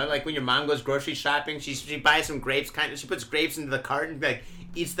did, like when your mom goes grocery shopping, she buys some grapes, she puts grapes into the cart and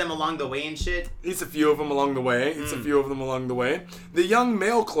eats them along the way and shit. Eats a few of them along the way. The young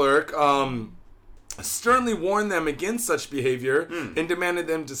male clerk sternly warned them against such behavior and demanded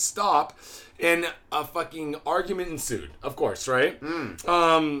them to stop, and a fucking argument ensued, of course, right?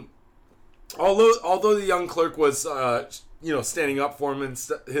 Although the young clerk was, standing up for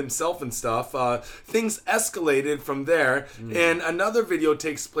himself and stuff, things escalated from there, and another video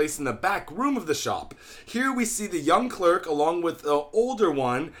takes place in the back room of the shop. Here we see the young clerk along with the older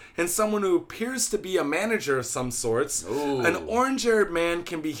one and someone who appears to be a manager of some sorts. Ooh. An orange-haired man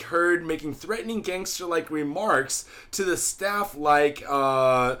can be heard making threatening gangster-like remarks to the staff,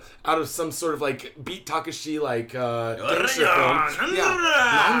 out of some sort of Beat Takashi gangster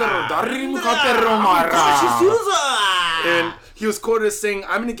film. And he was quoted as saying,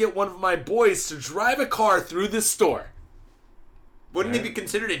 "I'm going to get one of my boys to drive a car through this store." Wouldn't it be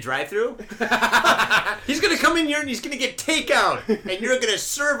considered a drive-through? He's going to come in here and he's going to get takeout. And you're going to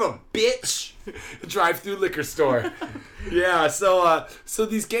serve him, bitch. Drive-through liquor store. Yeah, so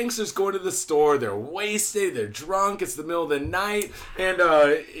these gangsters go into the store. They're wasted. They're drunk. It's the middle of the night, and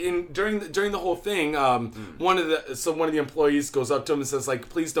during the whole thing, one of the employees goes up to him and says,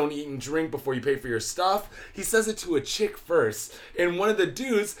 "Please don't eat and drink before you pay for your stuff." He says it to a chick first, and one of the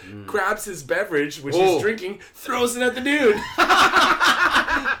dudes grabs his beverage, which he's drinking, throws it at the dude.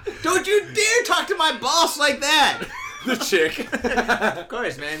 Don't you dare talk to my boss like that. The chick. Of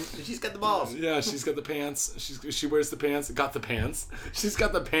course, man. She's got the balls. Yeah, she's got the pants. She wears the pants. Got the pants. She's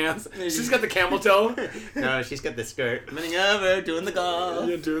got the pants. She's got the camel toe. No, she's got the skirt. Running over, doing the golf.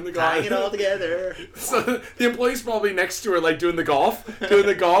 Yeah, doing the golf. Tying it all together. So the employee's probably next to her, doing the golf,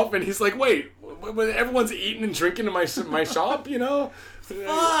 and he's like, "Wait, everyone's eating and drinking in my shop,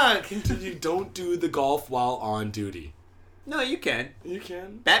 Fuck. You don't do the golf while on duty. No, you can. You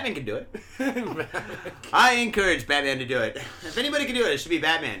can. Batman can do it. I encourage Batman to do it. If anybody can do it, it should be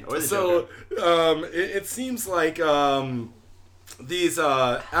Batman or the Joker. It seems like these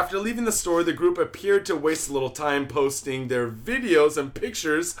after leaving the store, the group appeared to waste a little time posting their videos and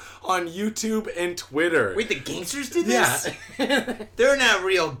pictures on YouTube and Twitter. Wait, the gangsters did this? Yeah. They're not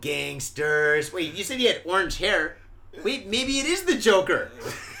real gangsters. Wait, you said he had orange hair. Wait, maybe it is the Joker.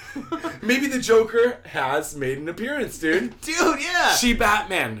 Maybe the Joker has made an appearance, dude. Dude, yeah. She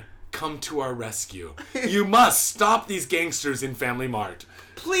Batman, come to our rescue. You must stop these gangsters in Family Mart.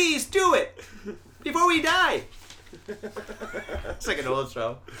 Please do it before we die. It's like an old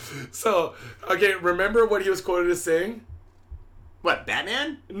show. So, okay, remember what he was quoted as saying? What,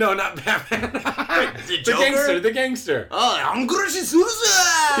 Batman? No, not Batman. The Joker? The gangster. Oh, I'm gonna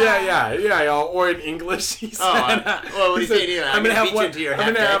Yeah. Or in English, he said. Well, what do you say? I'm gonna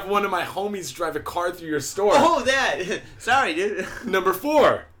have one of my homies drive a car through your store. Oh, that. Sorry, dude. Number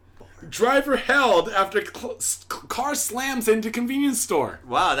 4. Driver held after car slams into convenience store.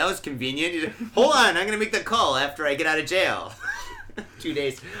 Wow, that was convenient. Hold on, I'm gonna make the call after I get out of jail. 2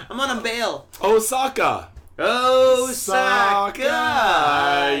 days. I'm on bail. Osaka. I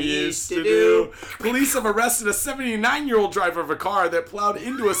used to do. Police have arrested a 79-year-old driver of a car that plowed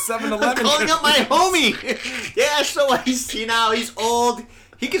into a 7-Eleven. Calling up my homie. Yeah, so I see now he's old.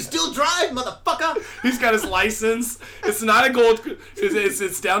 He can still drive, motherfucker. He's got his license. It's not a gold.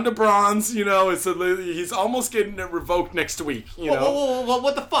 It's down to bronze. You know, he's almost getting it revoked next week. You know. Whoa,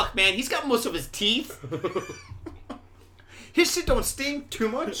 what the fuck, man? He's got most of his teeth. His shit don't sting too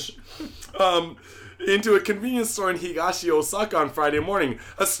much. Into a convenience store in Higashi, Osaka on Friday morning.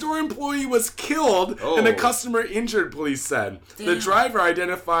 A store employee was killed and a customer injured, police said. Damn. The driver,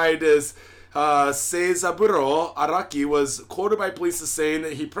 identified as Seizaburo Araki, was quoted by police as saying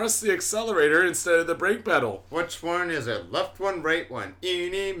that he pressed the accelerator instead of the brake pedal. Which one is it? Left one, right one.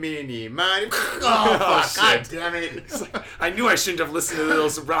 Eeny, meeny, miny. Oh, fuck. God damn it. Like, I knew I shouldn't have listened to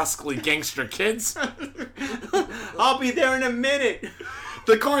those rascally gangster kids. I'll be there in a minute.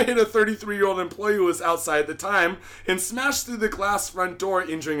 The car hit a 33-year-old employee who was outside at the time and smashed through the glass front door,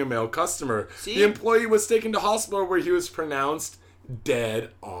 injuring a male customer. See? The employee was taken to hospital where he was pronounced dead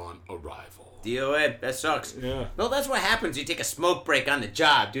on arrival. DOA, that sucks. Yeah. No, that's what happens. You take a smoke break on the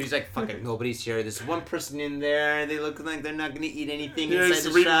job. Dude, he's like, fucking nobody's here. There's one person in there. They look like they're not going to eat anything inside the shop.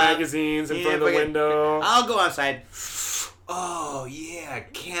 He's reading magazines in front of the window. I'll go outside. Oh, yeah,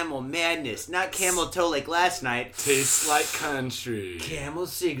 Camel Madness. Not Camel Toe like last night. Tastes like country. Camel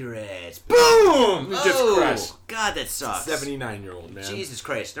cigarettes. Boom! It gets crushed. God, that sucks. 79-year-old, man. Jesus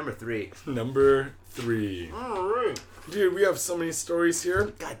Christ. Number 3. Number 3. All right. Dude, we have so many stories here.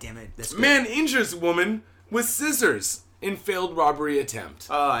 God damn it. That's good. Man injures woman with scissors in failed robbery attempt.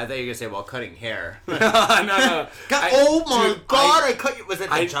 Oh, I thought you were going to say while cutting hair. No. Oh, my God. I cut you. Was that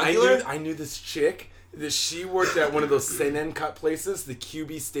the jugular? I knew this chick. That she worked at one of those seinen cut places, the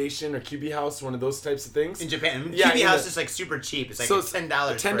QB station or QB house, one of those types of things. In Japan. Yeah, QB house is like super cheap. It's like $10.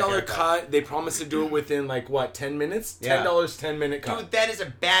 $10 cut. They promised to do it within like, what, 10 minutes? $10, 10-minute cut. Dude, that is a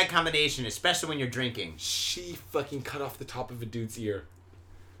bad combination, especially when you're drinking. She fucking cut off the top of a dude's ear.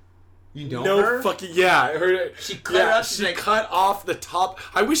 You know her? Fucking, yeah. She cut cut off the top.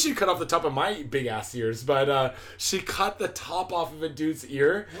 I wish she'd cut off the top of my big ass ears, but she cut the top off of a dude's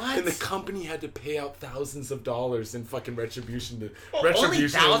ear. What? And the company had to pay out thousands of dollars in fucking retribution. Only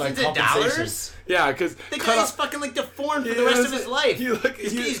thousands of dollars? Yeah, because the guy's fucking like deformed for the rest of his life.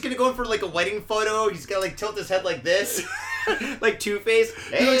 He's gonna go in for like a wedding photo. He's gonna like tilt his head like this, like Two-Face.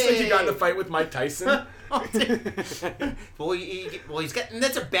 He looks like he got in a fight with Mike Tyson. Well, he's got. And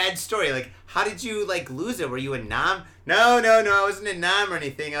that's a bad story. Like, how did you like lose it? Were you in Nam? No, I wasn't in Nam or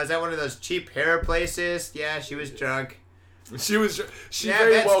anything. I was at one of those cheap hair places. Yeah, she was drunk. She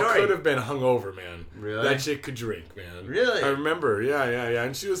very well could have been hungover, man. Really? That chick could drink, man. Really? I remember. Yeah.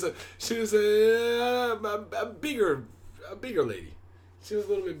 And she was a bigger lady. She was a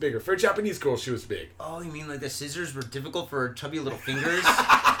little bit bigger. For a Japanese girl, she was big. Oh, you mean like the scissors were difficult for her chubby little fingers?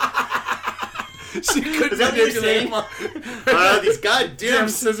 She couldn't. Is that what you're saying? These goddamn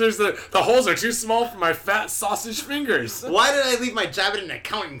scissors. The holes are too small for my fat sausage fingers. Why did I leave my job at an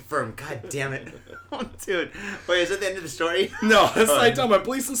accounting firm? God damn it. Dude. Wait, is that the end of the story? No, Saitama.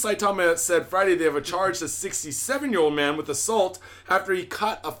 Police in Saitama said Friday they have charged a 67-year-old man with assault after he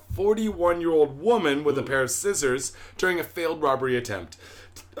cut a 41-year-old woman with a pair of scissors during a failed robbery attempt.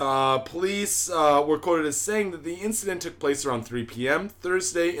 Police were quoted as saying that the incident took place around 3 p.m.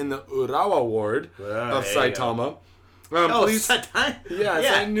 Thursday in the Urawa ward of Saitama. Police, Saitama? yeah, it's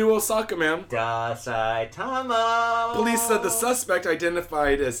a new Osaka, man. Saitama. Police said the suspect,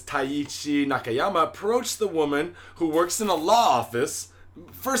 identified as Taiichi Nakayama, approached the woman who works in a law office.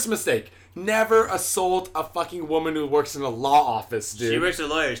 First mistake. Never assault a fucking woman who works in a law office, dude. She works with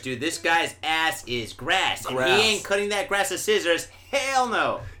lawyers, dude. This guy's ass is grass. And he ain't cutting that grass with scissors. Hell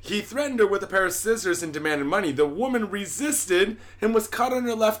no. He threatened her with a pair of scissors and demanded money. The woman resisted and was cut on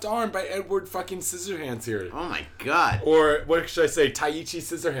her left arm by Edward fucking Scissorhands here. Oh my god. Or what should I say? Taiichi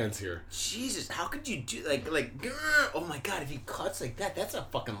Scissorhands here. Jesus, how could you do oh my god, if he cuts like that, that's a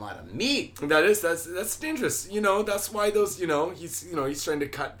fucking lot of meat. That's dangerous. That's why those, he's trying to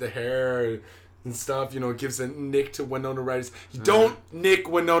cut the hair and stuff, gives a nick to Winona Ryder's. Don't nick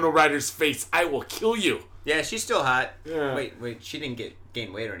Winona Ryder's face. I will kill you. Yeah, she's still hot. Yeah. Wait, she didn't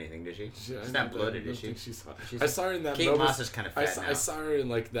gain weight or anything, did she? She's not bloated, is she? I think she's hot. I saw her in that Kate Moss is kind of fat now. I saw her in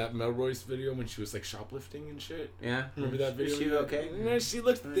that Melrose video when she was shoplifting and shit. Yeah. Remember that video? Is she okay? Yeah, she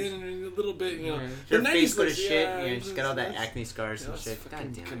looked thin and a little bit, Her face good as shit. Yeah, she's got all that acne scars and shit.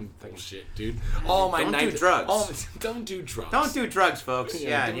 God damn it. Bullshit, dude. Don't do drugs. Don't do drugs. Don't do drugs, folks.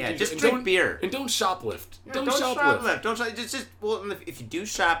 Yeah. Just drink beer. And don't shoplift. Don't shoplift. Don't shoplift. Well, if you do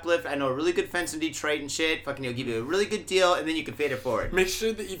shoplift, I know a really good fence in Detroit and shit. Fucking, he'll give you a really good deal, and then you can pay it forward. Make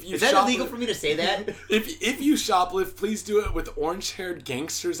sure that if you is that illegal for me to say that? if you shoplift, please do it with orange-haired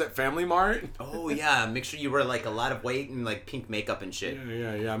gangsters at Family Mart. Oh yeah, make sure you wear a lot of weight and pink makeup and shit.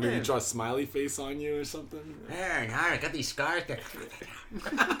 Yeah. Maybe draw a smiley face on you or something. I got these scars.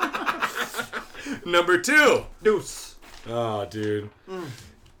 Number 2. Deuce. Oh, dude.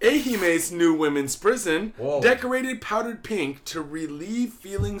 Ehime's new women's prison decorated powdered pink to relieve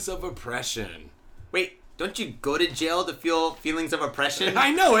feelings of oppression. Wait, don't you go to jail to feel feelings of oppression?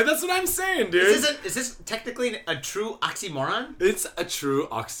 I know it. That's what I'm saying, dude. Is this technically a true oxymoron? It's a true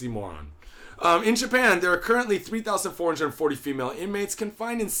oxymoron. In Japan, there are currently 3,440 female inmates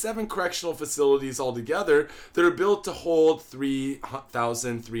confined in 7 correctional facilities altogether that are built to hold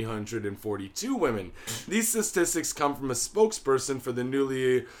 3,342 women. These statistics come from a spokesperson for the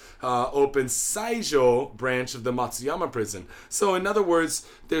newly opened Saijo branch of the Matsuyama prison. So, in other words,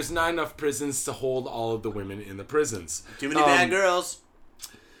 there's not enough prisons to hold all of the women in the prisons. Too many bad girls.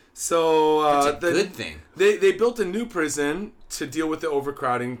 So, that's a good thing. They built a new prison to deal with the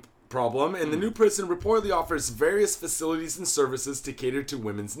overcrowding problem, and the new prison reportedly offers various facilities and services to cater to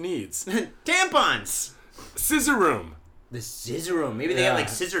women's needs. Tampons! Scissor room. The scissor room. Maybe they have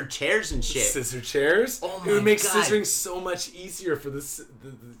scissor chairs and shit. Scissor chairs? Oh my god. It would make scissoring so much easier for the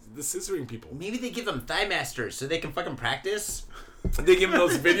scissoring people. Maybe they give them thigh masters so they can fucking practice. They give them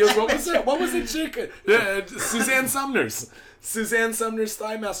those videos. What was the chick? Suzanne Sumner's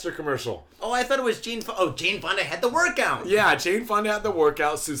Thigh Master commercial. Oh, I thought it was Jane Fonda had the workout. Yeah, Jane Fonda had the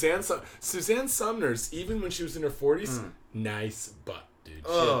workout. Suzanne Sumner's, even when she was in her 40s, nice butt, dude.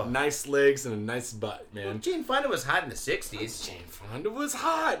 She had nice legs and a nice butt, man. Well, Jane Fonda was hot in the 60s. Jane Fonda was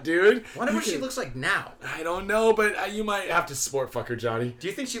hot, dude. Wonder what she looks like now. I don't know, but you might have to sport fuck her, Johnny. Do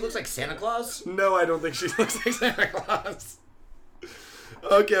you think she looks like Santa Claus? No, I don't think she looks like Santa Claus.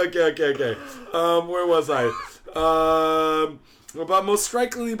 Okay. Where was I? But most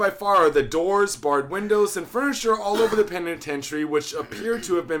strikingly by far are the doors, barred windows, and furniture all over the penitentiary, which appear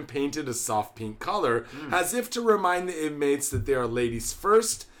to have been painted a soft pink color, as if to remind the inmates that they are ladies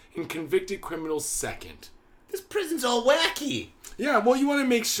first and convicted criminals second. This prison's all wacky. Yeah, well, you want to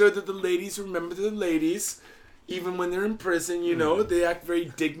make sure that the ladies remember the ladies. Even when they're in prison, they act very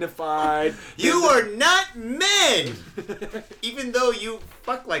dignified. You are not men! Even though you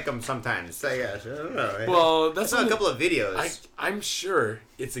fuck like them sometimes. I guess. I don't know. Right? Well, that's a couple of videos. I'm sure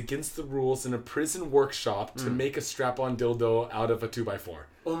it's against the rules in a prison workshop to make a strap-on dildo out of a 2x4.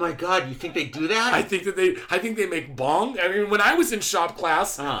 Oh my god, you think they do that? I think they make bong. I mean, when I was in shop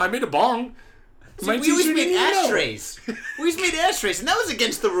class, I made a bong. See, we always made ashtrays. We always made ashtrays, and that was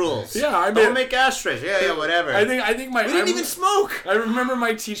against the rules. Yeah, don't make ashtrays. Yeah, whatever. I think we didn't even smoke. I remember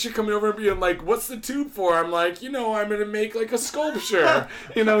my teacher coming over and being like, "What's the tube for?" I'm like, I'm gonna make like a sculpture.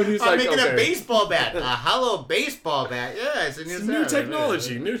 And he's I'm like, making a baseball bat, a hollow baseball bat. Yeah, it's new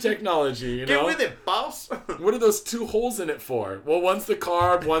technology. New technology. Get with it, boss. What are those 2 holes in it for? Well, one's the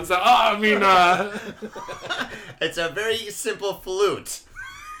carb, one's the. It's a very simple flute.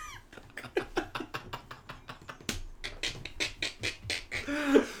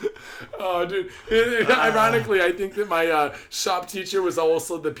 Oh, dude. Ironically, I think that my shop teacher was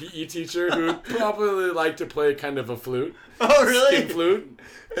also the PE teacher who probably liked to play kind of a flute. Oh, really? Skin flute.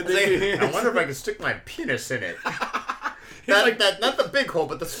 And I wonder if I can stick my penis in it. Not the big hole,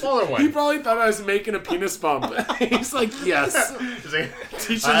 but the smaller one. He probably thought I was making a penis bump. He's like, yes.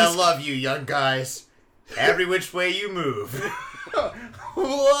 He's like, I love you, young guys. Every which way you move.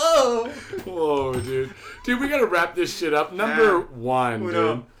 Whoa. Whoa, dude. Dude, we gotta wrap this shit up. Number 1,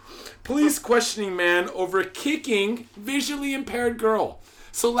 dude. Police questioning man over kicking visually impaired girl.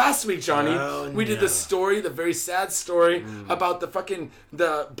 So last week, Johnny, we did the story, the very sad story about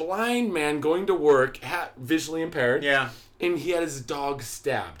the blind man going to work, visually impaired. Yeah. And he had his dog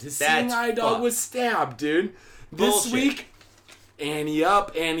stabbed. His seeing eye dog was stabbed, dude. This week, Annie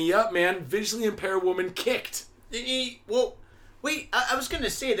up, man. Visually impaired woman kicked. Well, wait, I was going to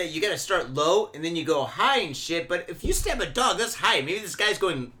say that you got to start low and then you go high and shit, but if you stab a dog, that's high. Maybe this guy's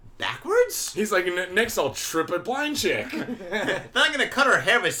going backwards? He's like, next I'll trip a blind chick. They're not going to cut her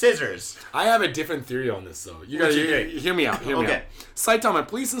hair with scissors. I have a different theory on this, though. You gotta hear me out. Okay. Saitama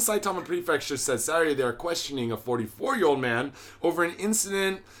Police in Saitama Prefecture said Saturday they are questioning a 44-year-old man over an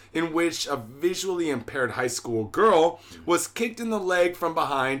incident in which a visually impaired high school girl was kicked in the leg from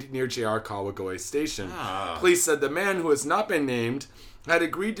behind near JR Kawagoe Station. Police said the man, who has not been named, had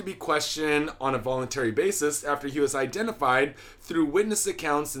agreed to be questioned on a voluntary basis after he was identified through witness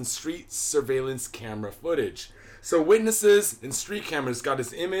accounts and street surveillance camera footage. So witnesses and street cameras got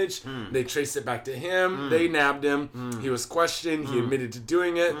his image. They traced it back to him. They nabbed him. He was questioned. He admitted to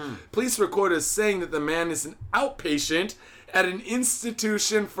doing it. Police recorded saying that the man is an outpatient at an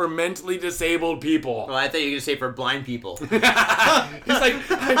institution for mentally disabled people. Well, I thought you were going to say for blind people. He's like,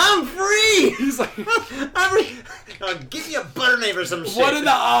 I'm free! He's like, give me a butter knife or some shit. what are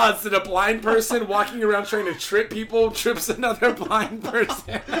the odds that a blind person walking around trying to trip people trips another blind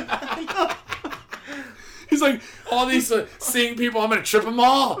person? He's like, all these seeing people, I'm going to trip them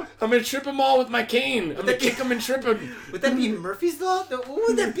all. I'm going to trip them all with my cane. I'm going to kick them and trip them. Would that be Murphy's Law? What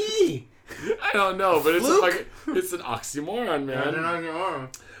would that be? I don't know, but it's an oxymoron, man.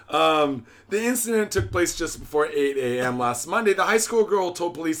 The incident took place just before 8 a.m. last Monday. The high school girl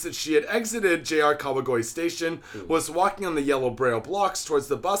told police that she had exited JR Kawagoe Station, was walking on the yellow Braille blocks towards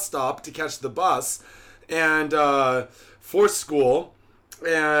the bus stop to catch the bus, and for school.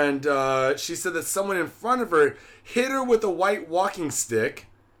 And she said that someone in front of her hit her with a white walking stick.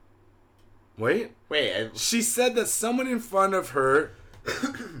 Wait. She said that someone in front of her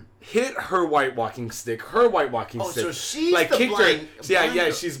hit her white walking stick. Oh, so she's like, the kicked blind. her.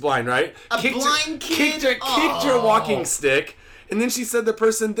 Yeah, she's blind, right? Blind kid? Kicked her walking stick, and then she said the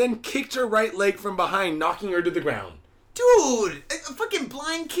person then kicked her right leg from behind, knocking her to the ground. Dude, a fucking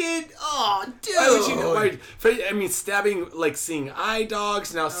blind kid? Oh, dude. Why would you know? I mean, stabbing, like, seeing eye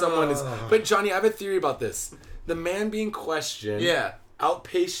dogs. Now someone is... But, Johnny, I have a theory about this. The man being questioned... Yeah.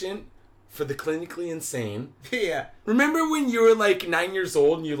 Outpatient for the clinically insane. Yeah. Remember when you were, like, 9 years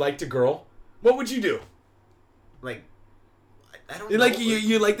old and you liked a girl? What would you do? Like... I don't know. Like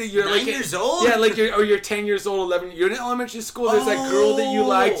you like that you're 9 like years old? Yeah, like you're 10 years old, 11. You're in elementary school. There's that girl that you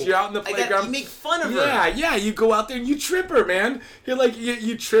liked. You're out in the playground. You make fun of her. Yeah. You go out there and you trip her, man. You're like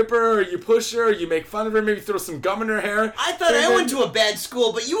you trip her, or you push her, or you make fun of her. Maybe throw some gum in her hair. I thought I went to a bad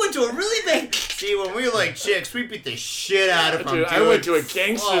school, but you went to a really bad. See, when we were like chicks, we beat the shit out of them. Dude, I went to a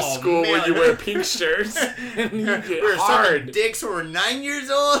gangster school where you wear pink shirts and you get we were hard. Sucking dicks when we were 9 years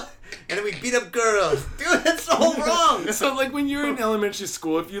old. And then we beat up girls. Dude, that's so wrong. So, like, when you're in elementary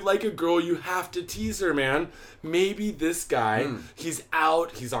school, if you like a girl, you have to tease her, man. Maybe this guy, he's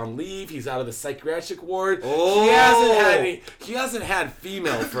on leave, he's out of the psychiatric ward. Oh. He hasn't had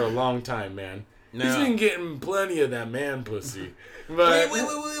female for a long time, man. No. He's been getting plenty of that man pussy. But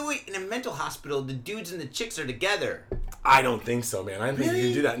Wait. In a mental hospital, the dudes and the chicks are together. I don't think so, man. I don't think you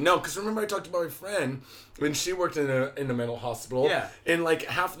can do that. No, because remember I talked about my friend when she worked in a mental hospital. Yeah. And like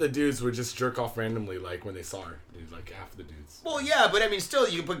half of the dudes would just jerk off randomly, like when they saw her. Dude, like half of the dudes. Well, yeah, but I mean, still,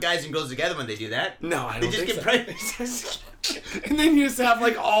 you can put guys and girls together when they do that. No, I don't think so. They just get pregnant. And then you just have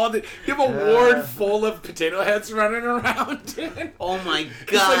like you have a ward full of potato heads running around, dude. Oh my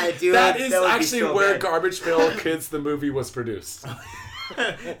god, like, dude. That is actually so where bad. Garbage Pail Kids, the movie, was produced.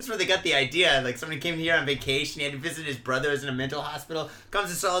 That's where they got the idea. Like, somebody came here on vacation. He had to visit his brother who's in a mental hospital. Comes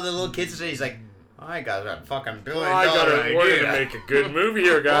and saw the little kids and he's like, I got a fucking $1 billion idea. We're going to make a good movie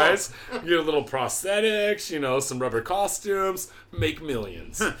here, guys. Get a little prosthetics, some rubber costumes. Make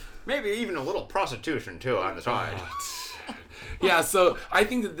millions. Maybe even a little prostitution, too, on the side. Yeah, so I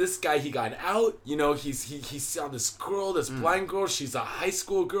think that this guy, he got out. He saw this girl, this blind girl. She's a high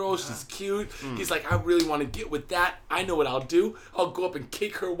school girl. She's cute. He's like, I really want to get with that. I know what I'll do. I'll go up and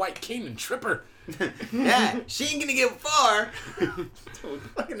kick her white cane and trip her. Yeah, she ain't gonna get far.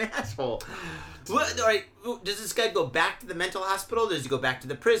 Fucking asshole. What, all right, does this guy go back to the mental hospital or does he go back to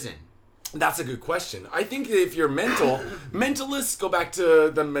the prison? That's a good question. I think that if you're mentalists go back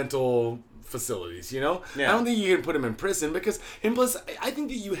to the mental facilities, you know? Yeah. I don't think you can put him in prison because, and plus, I think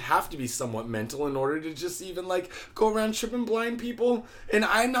that you have to be somewhat mental in order to just even, like, go around tripping blind people. And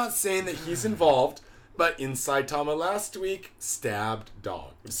I'm not saying that he's involved, but in Saitama last week, stabbed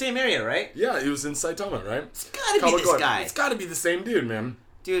dog. Same area, right? Yeah, it was in Saitama, right? It's gotta be this guy. It's gotta be the same dude, man.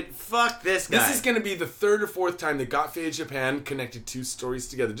 Dude, fuck this guy. This is going to be the third or fourth time that Got Faded Japan connected two stories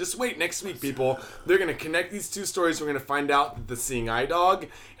together. Just wait, next week, people. They're going to connect these two stories. We're going to find out that the seeing eye dog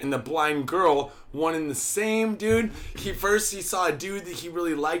and the blind girl, one and the same dude. He saw a dude that he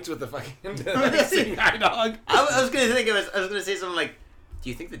really liked with the fucking seeing eye dog. I was going to say something like, do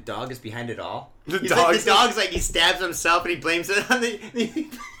you think the dog is behind it all? The dog's like, he stabs himself and he blames it on the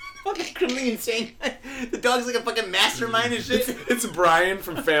fucking criminally insane. The dog's like a fucking mastermind and shit. It's Brian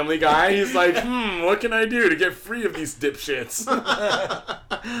from Family Guy. He's like, what can I do to get free of these dipshits?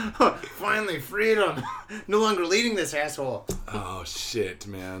 Finally, freedom. No longer leading this asshole. Oh, shit,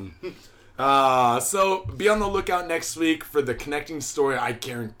 man. So be on the lookout next week for the connecting story. I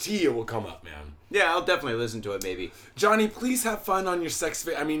guarantee it will come up, man. Yeah, I'll definitely listen to it, maybe. Johnny, please have fun on your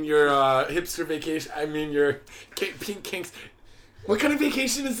your hipster vacation. Your pink kinks. What kind of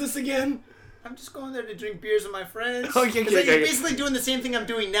vacation is this again? I'm just going there to drink beers with my friends. Okay. You're basically doing the same thing I'm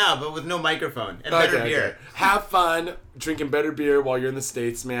doing now, but with no microphone and better beer. Okay. Have fun drinking better beer while you're in the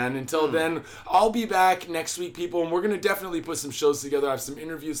States, man. Until then, I'll be back next week, people, and we're going to definitely put some shows together. I have some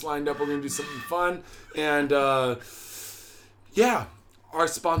interviews lined up. We're going to do something fun. And, yeah. Our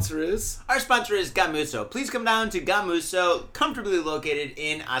sponsor is Gamuso. Please come down to Gamuso, comfortably located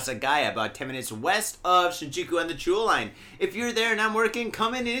in Asagaya, about 10 minutes west of Shinjuku and the Chuo line. If you're there and I'm working,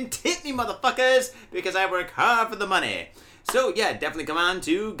 come in and tip me, motherfuckers, because I work hard for the money. So, yeah, definitely come on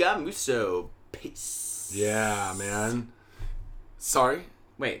to Gamuso. Peace. Yeah, man. Sorry?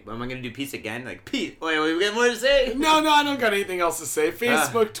 Wait, am I going to do peace again? Like, peace. Wait, we got more to say? No, I don't got anything else to say.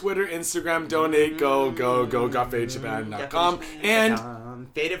 Facebook, Twitter, Instagram, donate, go, gotfadedjapan.com, and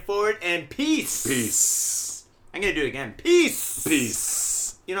fade it forward, and peace. Peace. I'm going to do it again. Peace.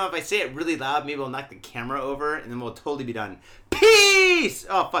 Peace. You know, if I say it really loud, maybe we'll knock the camera over, and then we'll totally be done. Peace!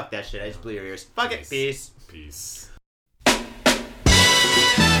 Oh, fuck that shit. I just blew your ears. Fuck it. Peace. Peace.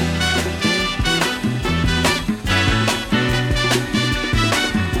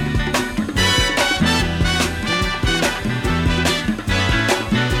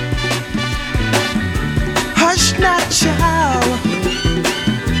 Hush not, child,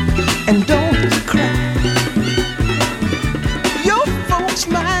 and don't